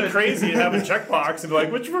could be really crazy and have a checkbox and be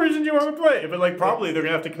like, which version do you want to play? But like, probably they're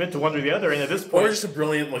going to have to commit to one or the other. And at this point, or just a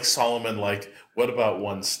brilliant like Solomon, like, what about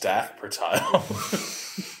 1 stack per tile?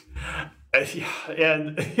 But you're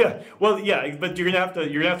gonna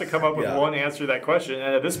have to come up with one answer to that question.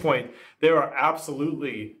 And at this point, there are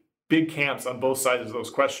absolutely big camps on both sides of those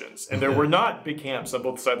questions, and there were not big camps on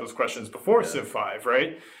both sides of those questions before Civ 5,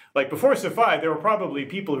 right? Like before Civ 5, there were probably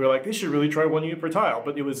people who were like, they should really try 1 unit per tile,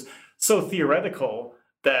 but it was so theoretical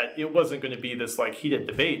that it wasn't going to be this like heated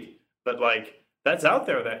debate. But like that's out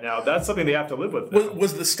there now. That's something they have to live with now.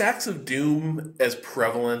 Was the stacks of doom as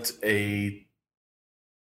prevalent a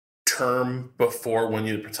term before 1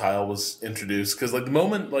 unit per tile was introduced? Because like the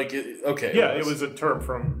moment it was a term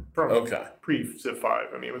from pre Civ 5.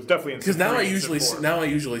 I mean, it was definitely in because now I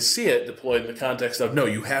usually see it deployed in the context of no,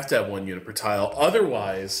 you have to have 1 unit per tile,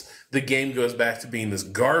 otherwise the game goes back to being this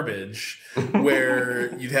garbage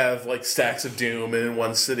where you'd have like stacks of doom, and in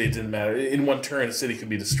one city it didn't matter. In one turn, a city could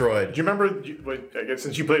be destroyed. Do you remember? I guess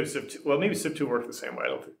since you played with Civ 2, well, maybe Civ 2 worked the same way. I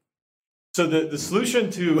don't think. So the solution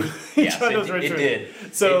to it did.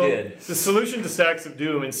 So the solution to stacks of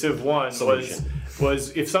doom in Civ 1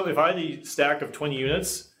 was if I had a stack of 20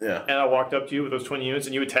 units and I walked up to you with those 20 units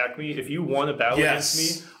and you attacked me, if you won a battle against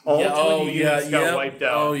me, all 20 units got wiped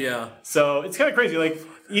out. Oh yeah. So it's kind of crazy. Like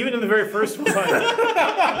even in the very first one,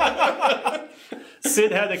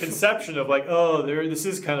 Sid had a conception of like, this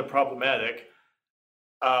is kind of problematic.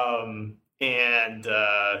 And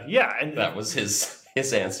that was his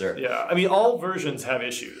his answer. Yeah, I mean, all versions have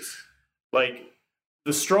issues. Like,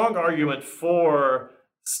 the strong argument for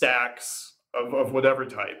stacks of whatever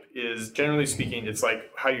type is, generally speaking, it's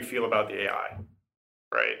like how you feel about the AI,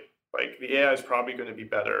 right? Like, the AI is probably going to be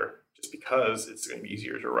better just because it's going to be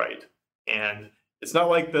easier to write. And it's not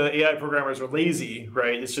like the AI programmers are lazy,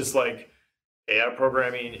 right? It's just like AI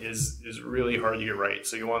programming is really hard to get right.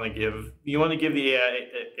 So you want to give the AI,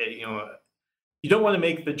 you don't want to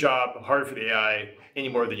make the job hard for the AI any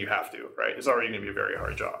more than you have to, right? It's already going to be a very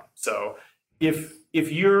hard job. So if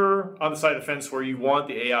you're on the side of the fence where you want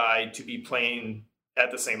the AI to be playing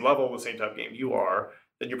at the same level, the same type of game you are,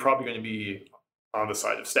 then you're probably going to be on the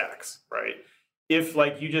side of stacks, right? If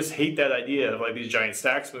like you just hate that idea of like these giant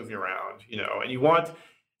stacks moving around, and you want,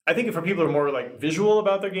 I think for people who are more like visual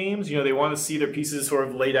about their games, they want to see their pieces sort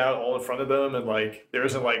of laid out all in front of them, and like there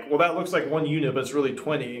isn't like, well, that looks like 1 unit, but it's really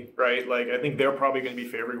 20, right? Like I think they're probably going to be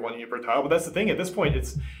favoring 1 unit per tile. But that's the thing. At this point,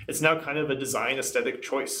 it's now kind of a design aesthetic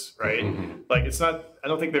choice, right? Mm-hmm. Like it's not. I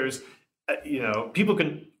don't think there's, people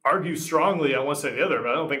can argue strongly on one side or the other, but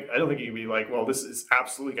I don't think you can be like, well, this is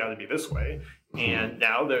absolutely got to be this way. And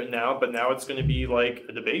now it's going to be like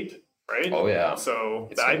a debate. Right? Oh yeah. So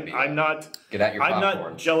I'm not. Get out your popcorn. I'm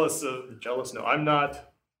not jealous. No, I'm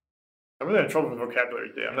not. I'm really in trouble with vocabulary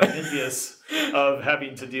today. I'm not envious of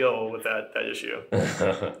having to deal with that issue.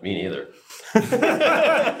 Me neither.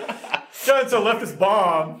 John's a leftist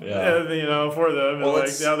bomb, Yeah. for them, Well, and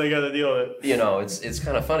like now they got to deal with it. It's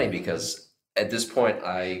kind of funny because at this point,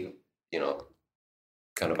 kind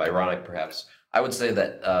of ironic perhaps, I would say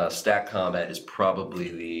that stack combat is probably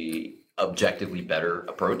the objectively better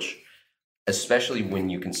approach. Especially when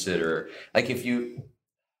you consider, like the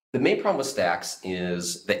main problem with stacks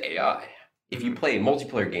is the AI. If you play a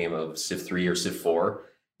multiplayer game of Civ 3 or Civ 4,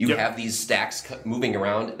 you have these stacks moving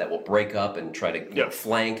around that will break up and try to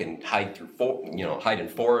flank and hide hide in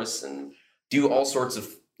forests and do all sorts of,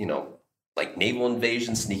 like naval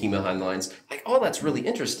invasion, sneaking behind lines. Like all that's really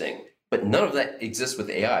interesting. But none of that exists with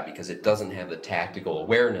AI because it doesn't have the tactical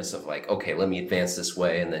awareness of like, okay, let me advance this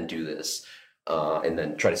way and then do this. And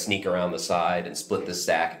then try to sneak around the side and split the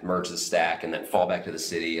stack, merge the stack, and then fall back to the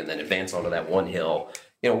city, and then advance onto that one hill.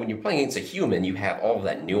 When you're playing against a human, you have all of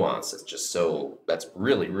that nuance. That's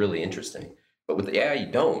really, really interesting. But with the AI, you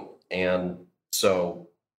don't. And so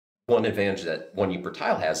one advantage that 1 unit per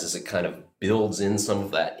tile has is it kind of builds in some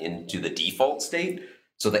of that into the default state.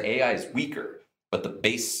 So the AI is weaker, but the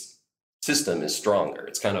base system is stronger.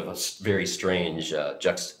 It's kind of a very strange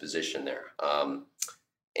juxtaposition there.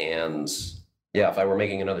 And yeah, if I were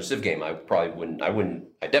making another Civ game, I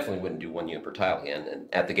definitely wouldn't do 1 unit per tile again. And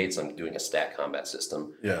at the gates, I'm doing a stack combat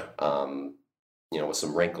system. Yeah. With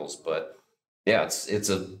some wrinkles, but yeah, it's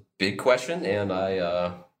a big question, and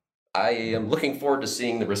I am looking forward to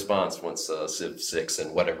seeing the response once Civ 6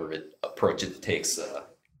 and whatever approach it takes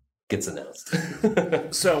gets announced.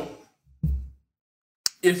 So,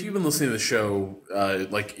 if you've been listening to the show,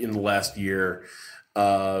 like in the last year,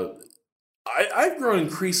 I've grown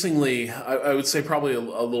increasingly, I would say probably a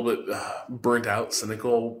little bit burnt out,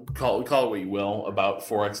 cynical, call it what you will, about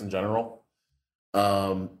 4X in general.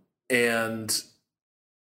 And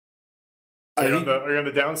are you on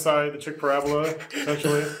the downside, the chick parabola,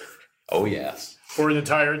 essentially? Oh, yes. For an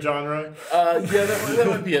entire genre? Yeah, that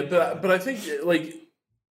might be it. But I think, like,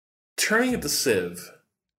 turning it to Civ...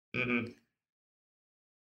 Mm-hmm.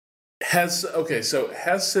 Has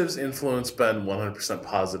Civ's influence been 100%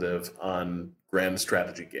 positive on grand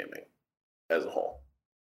strategy gaming as a whole?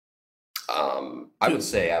 I would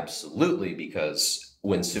say absolutely, because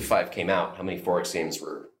when Civ 5 came out, how many 4X games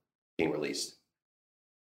were being released?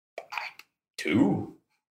 2?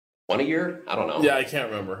 1 a year? I don't know. Yeah, I can't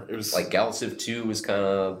remember. It was like Civ 2 was kind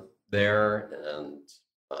of there, and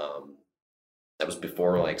that was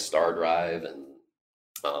before like Star Drive and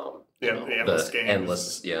the endless games.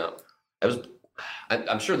 Endless, yeah.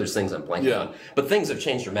 I'm sure there's things I'm blanking on, but things have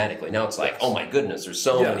changed dramatically. Now it's like, oh my goodness, there's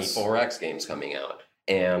so many 4X games coming out.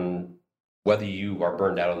 And whether you are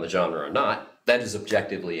burned out on the genre or not, that is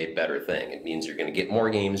objectively a better thing. It means you're going to get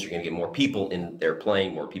more games, you're going to get more people in there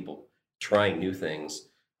playing, more people trying new things.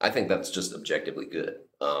 I think that's just objectively good.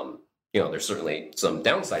 There's certainly some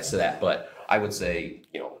downsides to that, but I would say,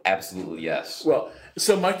 absolutely yes. Well,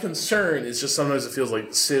 so my concern is just sometimes it feels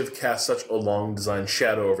like Civ casts such a long design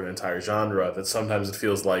shadow over an entire genre that sometimes it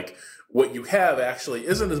feels like what you have actually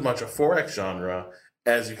isn't as much a 4X genre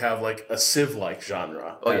as you have like a Civ-like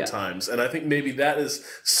genre at times. And I think maybe that is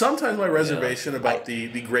sometimes my reservation about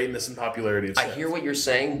the greatness and popularity of Civ. I hear what you're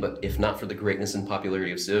saying, but if not for the greatness and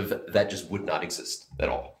popularity of Civ, that just would not exist at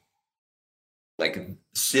all. Like,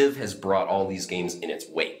 Civ has brought all these games in its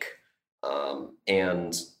wake.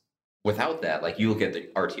 And without that, like you look at the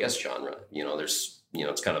RTS genre, there's,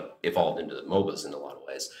 it's kind of evolved into the MOBAs in a lot of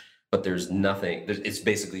ways, but there's nothing, it's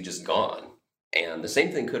basically just gone. And the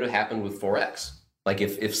same thing could have happened with 4X. Like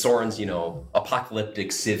if Soren's,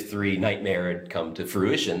 apocalyptic Civ 3 nightmare had come to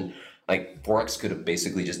fruition, like 4X could have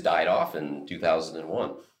basically just died off in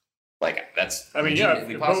 2001. Like that's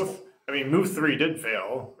legitimately possible. Move 3 did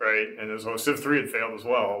fail, right? And so Civ 3 had failed as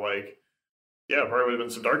well. Like, yeah, probably would have been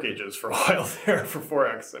some dark ages for a while there for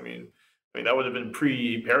 4X. I mean that would have been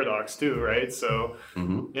pre-Paradox too, right? So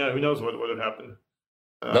yeah, who knows what would have happened?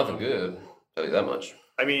 Nothing good, tell you that much.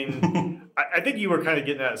 I mean, I think you were kind of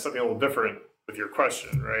getting at something a little different with your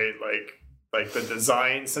question, right? Like the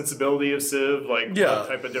design sensibility of Civ, like what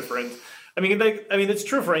type of different. I mean, it's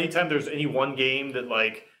true for any time there's any one game that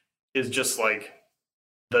like is just like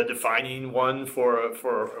the defining one for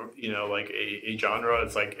like a genre.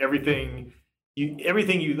 It's like everything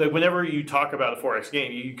you like whenever you talk about a 4X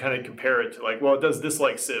game, you kind of compare it to like, well, it does this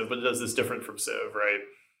like Civ, but it does this different from Civ, right?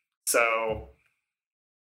 So,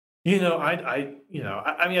 I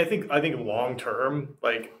think long term,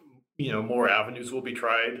 like, more avenues will be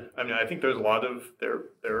tried. I mean, I think there's a lot of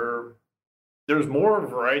there's more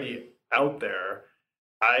variety out there.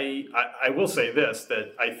 I will say this,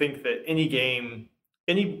 that I think that any game,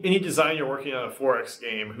 any designer working on a 4X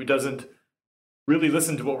game who doesn't really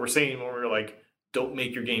listen to what we're saying when we're like, don't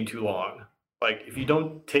make your game too long. Like, if you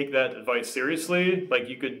don't take that advice seriously, like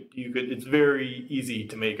you could, it's very easy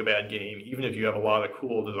to make a bad game, even if you have a lot of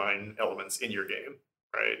cool design elements in your game,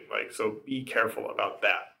 right? Like, so be careful about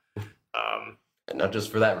that. And not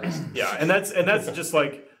just for that reason. Yeah, and that's just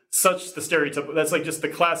like such the stereotype. That's like just the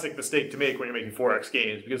classic mistake to make when you're making 4X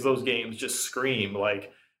games, because those games just scream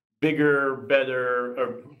like bigger, better,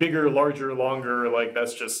 or bigger, larger, longer. Like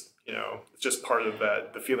that's just it's just part of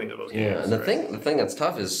that, the feeling of those games. Yeah, and the thing that's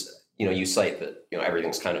tough is you cite that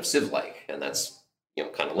everything's kind of Civ-like, and that's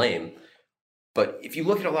kind of lame. But if you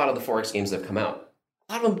look at a lot of the 4X games that have come out,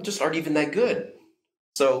 a lot of them just aren't even that good.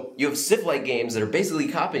 So you have Civ-like games that are basically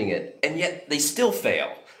copying it, and yet they still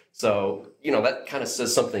fail. So, that kind of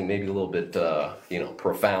says something maybe a little bit,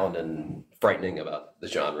 profound and frightening about the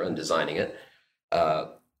genre and designing it.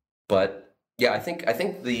 But yeah, I think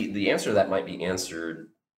the answer to that might be answered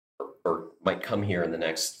or might come here in the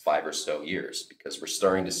next 5 or so years, because we're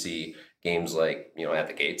starting to see games like, At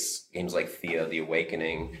the Gates, games like Thea, The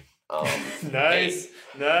Awakening. Nice.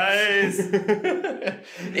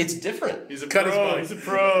 It's different. He's a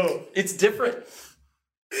pro. It's different.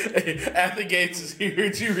 At the Gates is here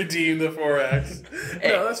to redeem the 4X.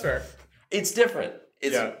 No, that's fair. It's different.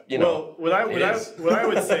 It's Well, what I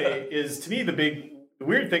would say is, to me, the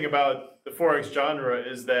weird thing about the 4X genre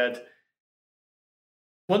is that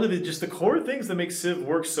one of the core things that makes Civ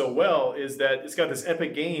work so well is that it's got this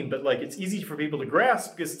epic game, but like it's easy for people to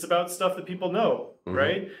grasp because it's about stuff that people know,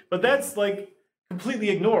 right? But that's like completely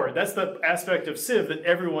ignored. That's the aspect of Civ that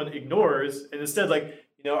everyone ignores, and instead, like,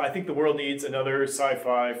 I think the world needs another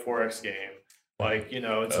sci-fi 4X game. Like,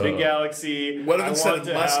 it's a big galaxy. What if instead of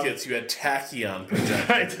muskets you had tachyon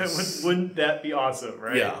projectors? Wouldn't that be awesome,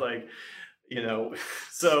 right? Yeah. Like,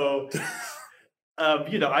 so.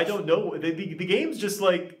 I don't know. The games just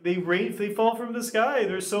like they fall from the sky.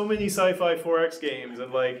 There's so many sci-fi 4X games,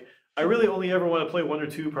 and like I really only ever want to play 1 or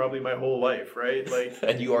 2 probably my whole life, right? Like,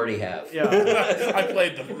 and you already have. Yeah, I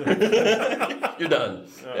played them. You're done.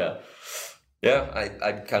 Yeah.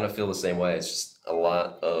 I kind of feel the same way. It's just a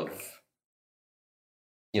lot of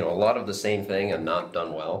the same thing and not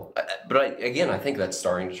done well. But I think that's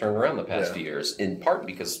starting to turn around the past few years, in part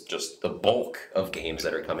because just the bulk of games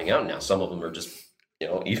that are coming out now. Some of them are just,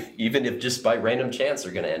 even if just by random chance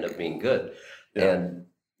are going to end up being good. Yeah. And,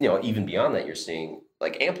 even beyond that, you're seeing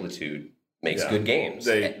like Amplitude makes good games,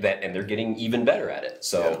 and they're getting even better at it.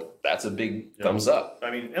 So that's a big thumbs up. I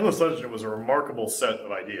mean, Endless Legend was a remarkable set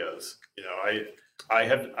of ideas. I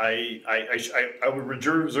would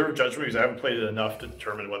reserve judgment because I haven't played it enough to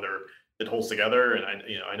determine whether it holds together, and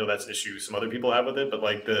I know that's an issue some other people have with it, but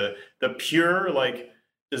like the pure like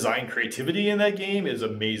design creativity in that game is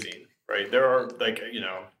amazing, right? There are like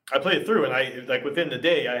I played it through, and I like within the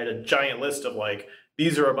day I had a giant list of like,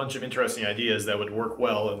 these are a bunch of interesting ideas that would work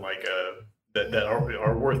well in like that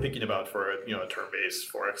are worth thinking about for a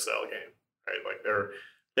turn-based 4X style game, right? Like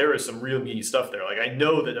there is some real meaty stuff there. Like I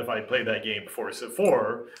know that if I played that game before Civ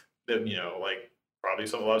 4, that like probably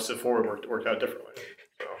a lot of Civ 4 worked out differently.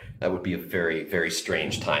 So. That would be a very, very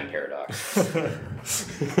strange time paradox.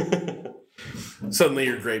 Suddenly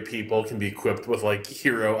your great people can be equipped with like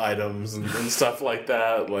hero items and stuff like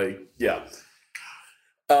that. Like, yeah.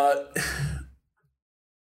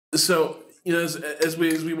 So you know, as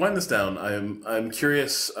we wind this down, I'm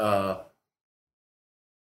curious.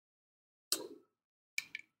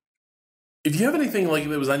 If you have anything like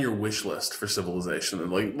that was on your wish list for Civilization,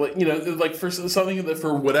 and like you know, like for something that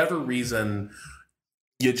for whatever reason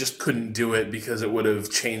you just couldn't do it because it would have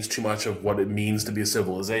changed too much of what it means to be a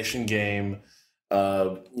Civilization game. You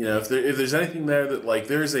know, if there's anything there that like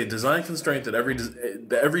there's a design constraint that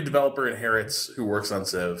every developer inherits who works on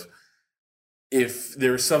Civ. If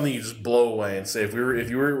there's something you just blow away and say, if we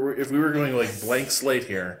were going like blank slate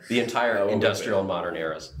here, the entire industrial and modern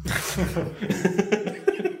eras.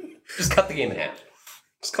 Just cut the game in half.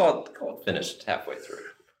 Just call it finished halfway through.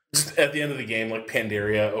 Just at the end of the game, like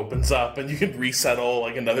Pandaria opens up and you can resettle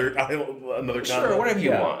like another continent. Sure, whatever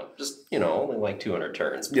you want. Just, you know, only like 200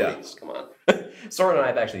 turns, please. Yeah. Come on. Soren and I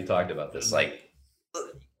have actually talked about this. Like,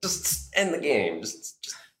 just end the game. Just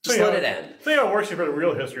let it end. The thing that works for the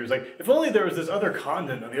real history is like, if only there was this other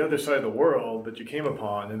continent on the other side of the world that you came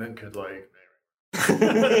upon and then could like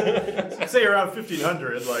say around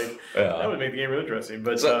 1500, like that would make the game really interesting.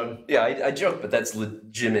 But so, I joke, but that's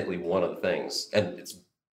legitimately one of the things, and it's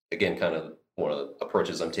again kind of one of the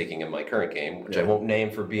approaches I'm taking in my current game, which I won't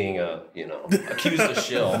name for being accused of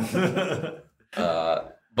shill.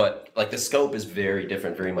 But like the scope is very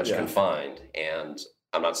different, very much confined, and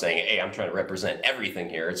I'm not saying, hey, I'm trying to represent everything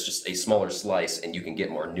here. It's just a smaller slice, and you can get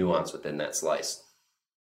more nuance within that slice.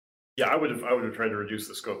 Yeah, I would have tried to reduce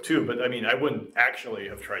the scope too, but I mean, I wouldn't actually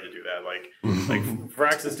have tried to do that. Like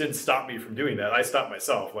Firaxis didn't stop me from doing that. I stopped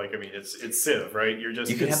myself. Like, I mean, it's Civ, right? You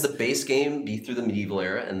could have the base game be through the medieval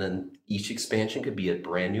era, and then each expansion could be a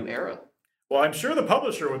brand new era. Well, I'm sure the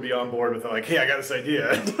publisher would be on board with like, hey, I got this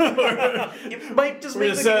idea. It might just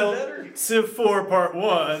make the game better. Civ 4 Part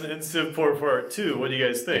 1 and Civ 4 Part 2. What do you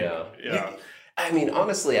guys think? Yeah. I mean,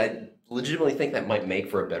 honestly, I legitimately think that might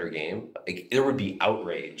make for a better game. Like, there would be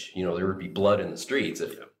outrage. You know, there would be blood in the streets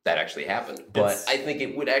if that actually happened. But I think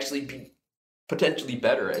it would actually be potentially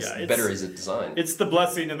better as a design. It's the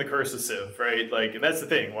blessing and the curse of Civ, right? Like, and that's the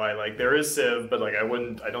thing. Why, like, there is Civ, but like, I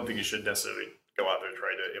don't think you should necessarily go out there and try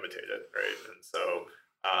to imitate it, right? And so,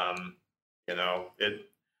 you know,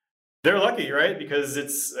 they're lucky, right? Because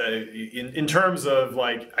it's in terms of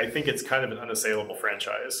like, I think it's kind of an unassailable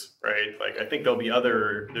franchise, right? Like, I think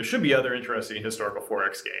there should be other interesting historical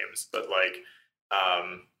 4X games, but like,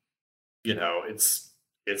 you know, it's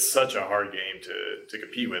such a hard game to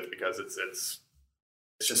compete with because it's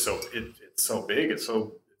just it's so big, it's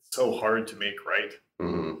so hard to make right.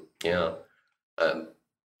 Mm-hmm. Yeah.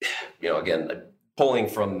 You know, again, pulling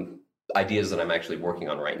from ideas that I'm actually working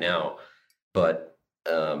on right now, but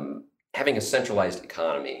having a centralized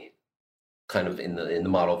economy, kind of in the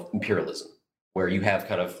model of imperialism, where you have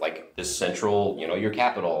kind of like this central, you know, your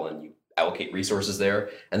capital, and you allocate resources there,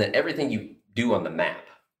 and then everything you do on the map,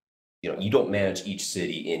 you know, you don't manage each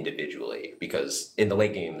city individually, because in the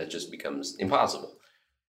late game that just becomes impossible.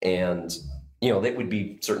 And you know, that would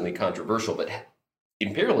be certainly controversial, but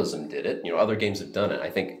imperialism did it. You know, other games have done it. I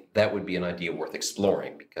think that would be an idea worth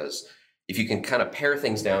exploring, because if you can kind of pare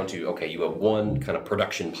things down to, okay, you have one kind of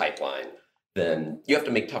production pipeline, then you have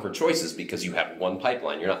to make tougher choices because you have one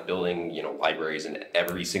pipeline. You're not building, you know, libraries in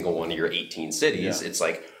every single one of your 18 cities. Yeah. It's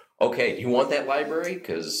like, okay, do you want that library?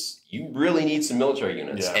 Because you really need some military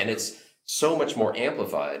units. Yeah. And it's so much more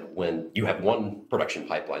amplified when you have one production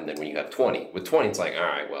pipeline than when you have 20. With 20, it's like, all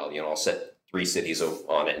right, well, you know, I'll set 3 cities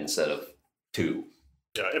on it instead of 2.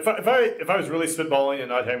 Yeah, if I was really spitballing and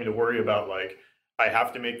not having to worry about like I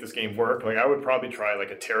have to make this game work, like I would probably try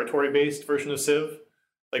like a territory-based version of Civ,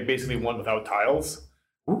 like basically one without tiles.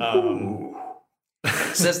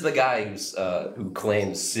 Says the guy who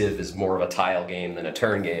claims Civ is more of a tile game than a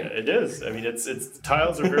turn game. It is. I mean, it's the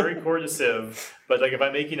tiles are very core to Civ, but like if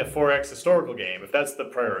I'm making a 4X historical game, if that's the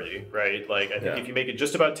priority, right? Like I think if you make it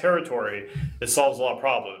just about territory, it solves a lot of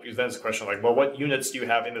problems, because then it's a question like, well, what units do you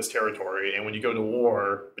have in this territory? And when you go to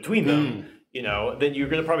war between them, you know, then you're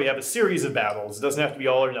going to probably have a series of battles. It doesn't have to be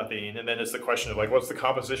all or nothing. And then it's the question of like, what's the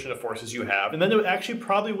composition of forces you have? And then it actually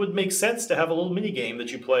probably would make sense to have a little mini game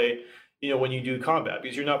that you play, you know, when you do combat,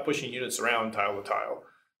 because you're not pushing units around tile to tile.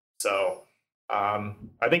 So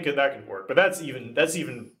I think that could work. But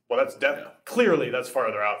clearly that's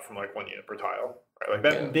farther out from like 1 unit per tile, right? Like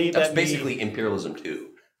that. Yeah. That's basically imperialism too.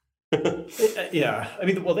 Yeah, I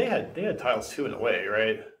mean, well, they had tiles too in a way,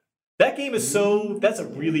 right? That game is that's a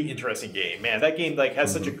really interesting game, man. That game like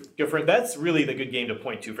has such a different, that's really the good game to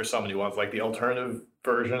point to for someone who wants like the alternative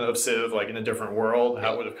version of Civ, like in a different world,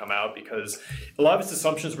 how it would have come out, because a lot of its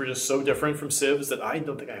assumptions were just so different from Civ's that I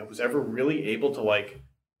don't think I was ever really able to like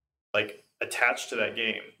attached to that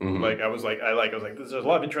game. Mhm. Like I was like, there's a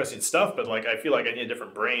lot of interesting stuff, but like I feel like I need a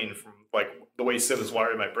different brain from like the way Civ is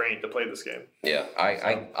wired in my brain to play this game. Yeah,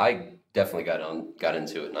 I definitely got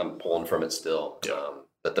into it, and I'm pulling from it still. Yeah.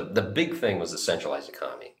 But the big thing was the centralized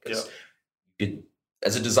economy. Yeah. Because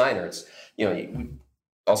as a designer, it's we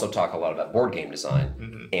also talk a lot about board game design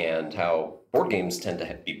Mm-hmm. and how board games tend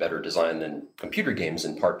to be better designed than computer games,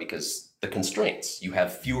 in part because the constraints. You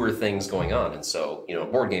have fewer things going on, and so a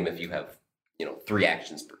board game, if you have 3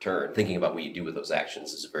 actions per turn, thinking about what you do with those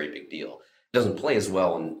actions is a very big deal. It doesn't play as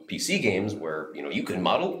well in PC games where you can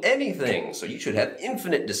model anything, so you should have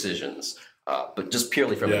infinite decisions. But just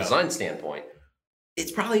purely from a design standpoint,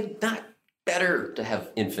 it's probably not better to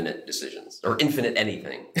have infinite decisions or infinite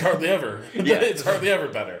anything. Hardly ever. Yeah. It's hardly ever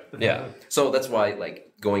better. Yeah. So that's why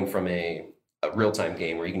going from a real-time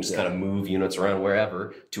game where you can just kind of move units around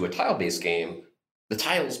wherever to a tile-based game, the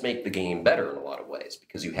tiles make the game better in a lot of ways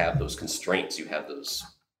because you have those constraints, you have those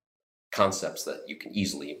concepts that you can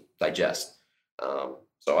easily digest.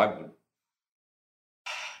 So I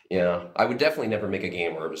would definitely never make a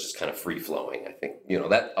game where it was just kind of free-flowing. I think,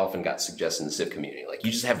 that often got suggested in the Civ community. Like,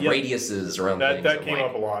 you just have radiuses around things. That came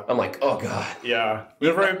up a lot. I'm like, oh, God. Yeah.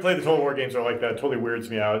 Whenever I play the Total War games are like that, it totally weirds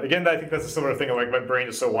me out. Again, I think that's a similar thing. Like, my brain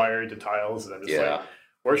is so wired to tiles, and I'm just like,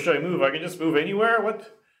 where should I move? I can just move anywhere?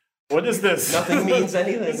 What is this? Nothing means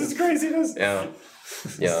anything. This is craziness. Yeah.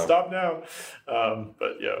 Stop now.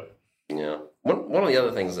 But yeah. Yeah. One of the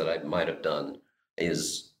other things that I might have done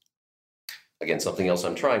is, again, something else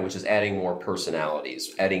I'm trying, which is adding more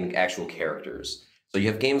personalities, adding actual characters. So you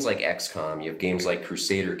have games like XCOM, you have games like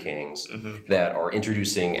Crusader Kings that are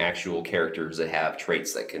introducing actual characters that have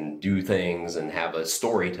traits that can do things and have a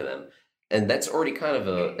story to them. And that's already kind of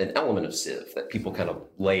an element of Civ that people kind of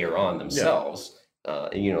layer on themselves.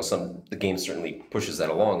 And the game certainly pushes that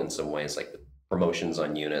along in some ways, like the promotions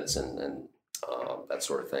on units and that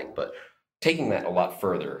sort of thing. But taking that a lot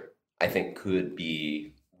further, I think, could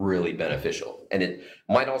be really beneficial. And it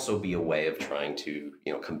might also be a way of trying to,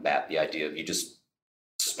 combat the idea of you just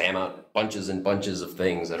spam out bunches and bunches of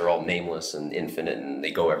things that are all nameless and infinite and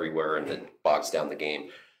they go everywhere and it bogs down the game.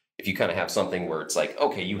 If you kind of have something where it's like,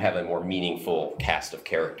 okay, you have a more meaningful cast of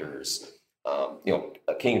characters.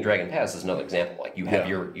 King of Dragon Pass is another example. Like you have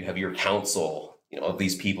your council, of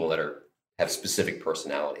these people that have specific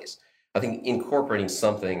personalities. I think incorporating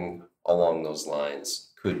something along those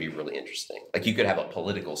lines could be really interesting. Like you could have a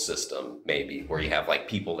political system maybe where you have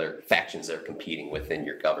people factions that are competing within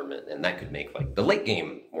your government, and that could make the late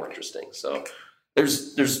game more interesting. So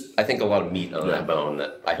there's I think a lot of meat on that bone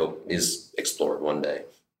that I hope is explored one day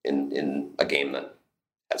in a game that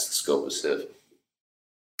has the scope of Civ.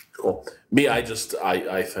 Cool. Me, I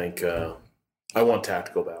think I want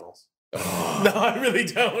tactical battles. No, I really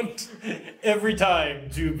don't. Every time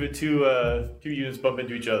two units bump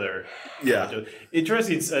into each other. Yeah.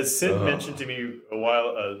 Interesting. As Sid mentioned to me a while,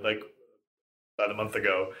 about a month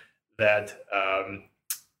ago, that I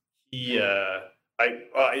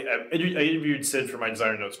interviewed Sid for my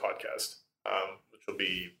Designer Notes podcast, which will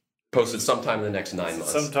be posted sometime in the next 9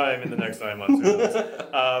 months. Sometime in the next 9 months.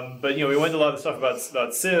 But we went into a lot of stuff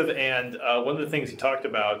about Civ, and one of the things he talked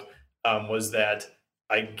about was that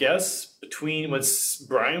I guess between when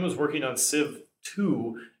Brian was working on Civ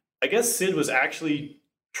 2, I guess Sid was actually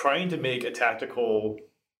trying to make a tactical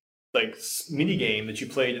mini game that you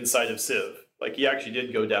played inside of Civ. Like he actually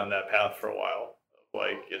did go down that path for a while.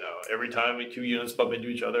 Every time 2 units bump into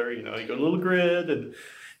each other, you go a little grid and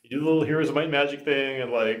you do the little Heroes of Might and Magic thing,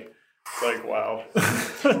 and wow.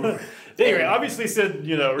 Anyway, obviously Sid,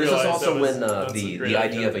 realized this is also when the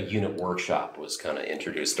idea of a unit workshop was kind of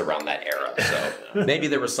introduced around that era. So maybe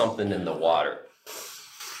there was something in the water.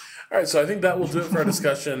 All right, so I think that will do it for our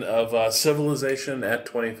discussion of Civilization at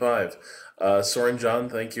 25. Soren, John,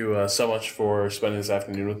 thank you so much for spending this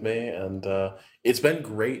afternoon with me, and it's been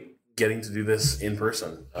great getting to do this in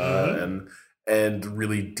person and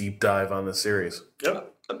really deep dive on this series. Yep.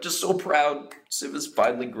 I'm just so proud Civ has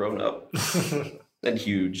finally grown up and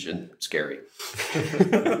huge and scary.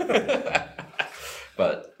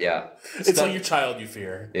 But yeah, it's like your child you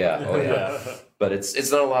fear. Yeah, oh yeah. But it's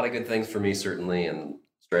done a lot of good things for me certainly, and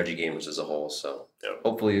strategy gamers as a whole. So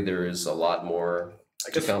hopefully there is a lot more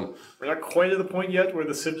to come. We're not quite at the point yet where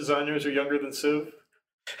the Civ designers are younger than Civ,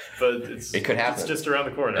 but it could happen. It's just around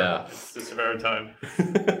the corner. Yeah. It's just a matter of time.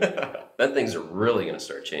 Then things are really going to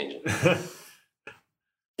start changing.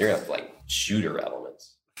 You're going to have shooter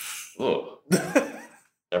elements. Oh,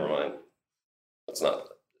 never mind. That's not.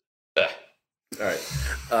 All right.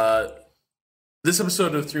 This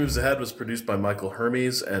episode of Three Moves Ahead was produced by Michael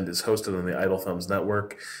Hermes and is hosted on the Idle Thumbs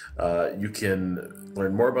Network. You can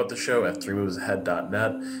learn more about the show at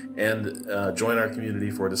threemovesahead.net and join our community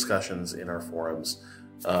for discussions in our forums.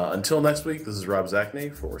 Until next week, this is Rob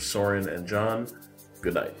Zachney for Soren and John.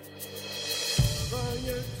 Good night. Baba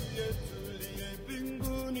yetu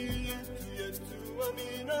yetu,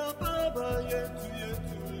 amina baba yetu yetu.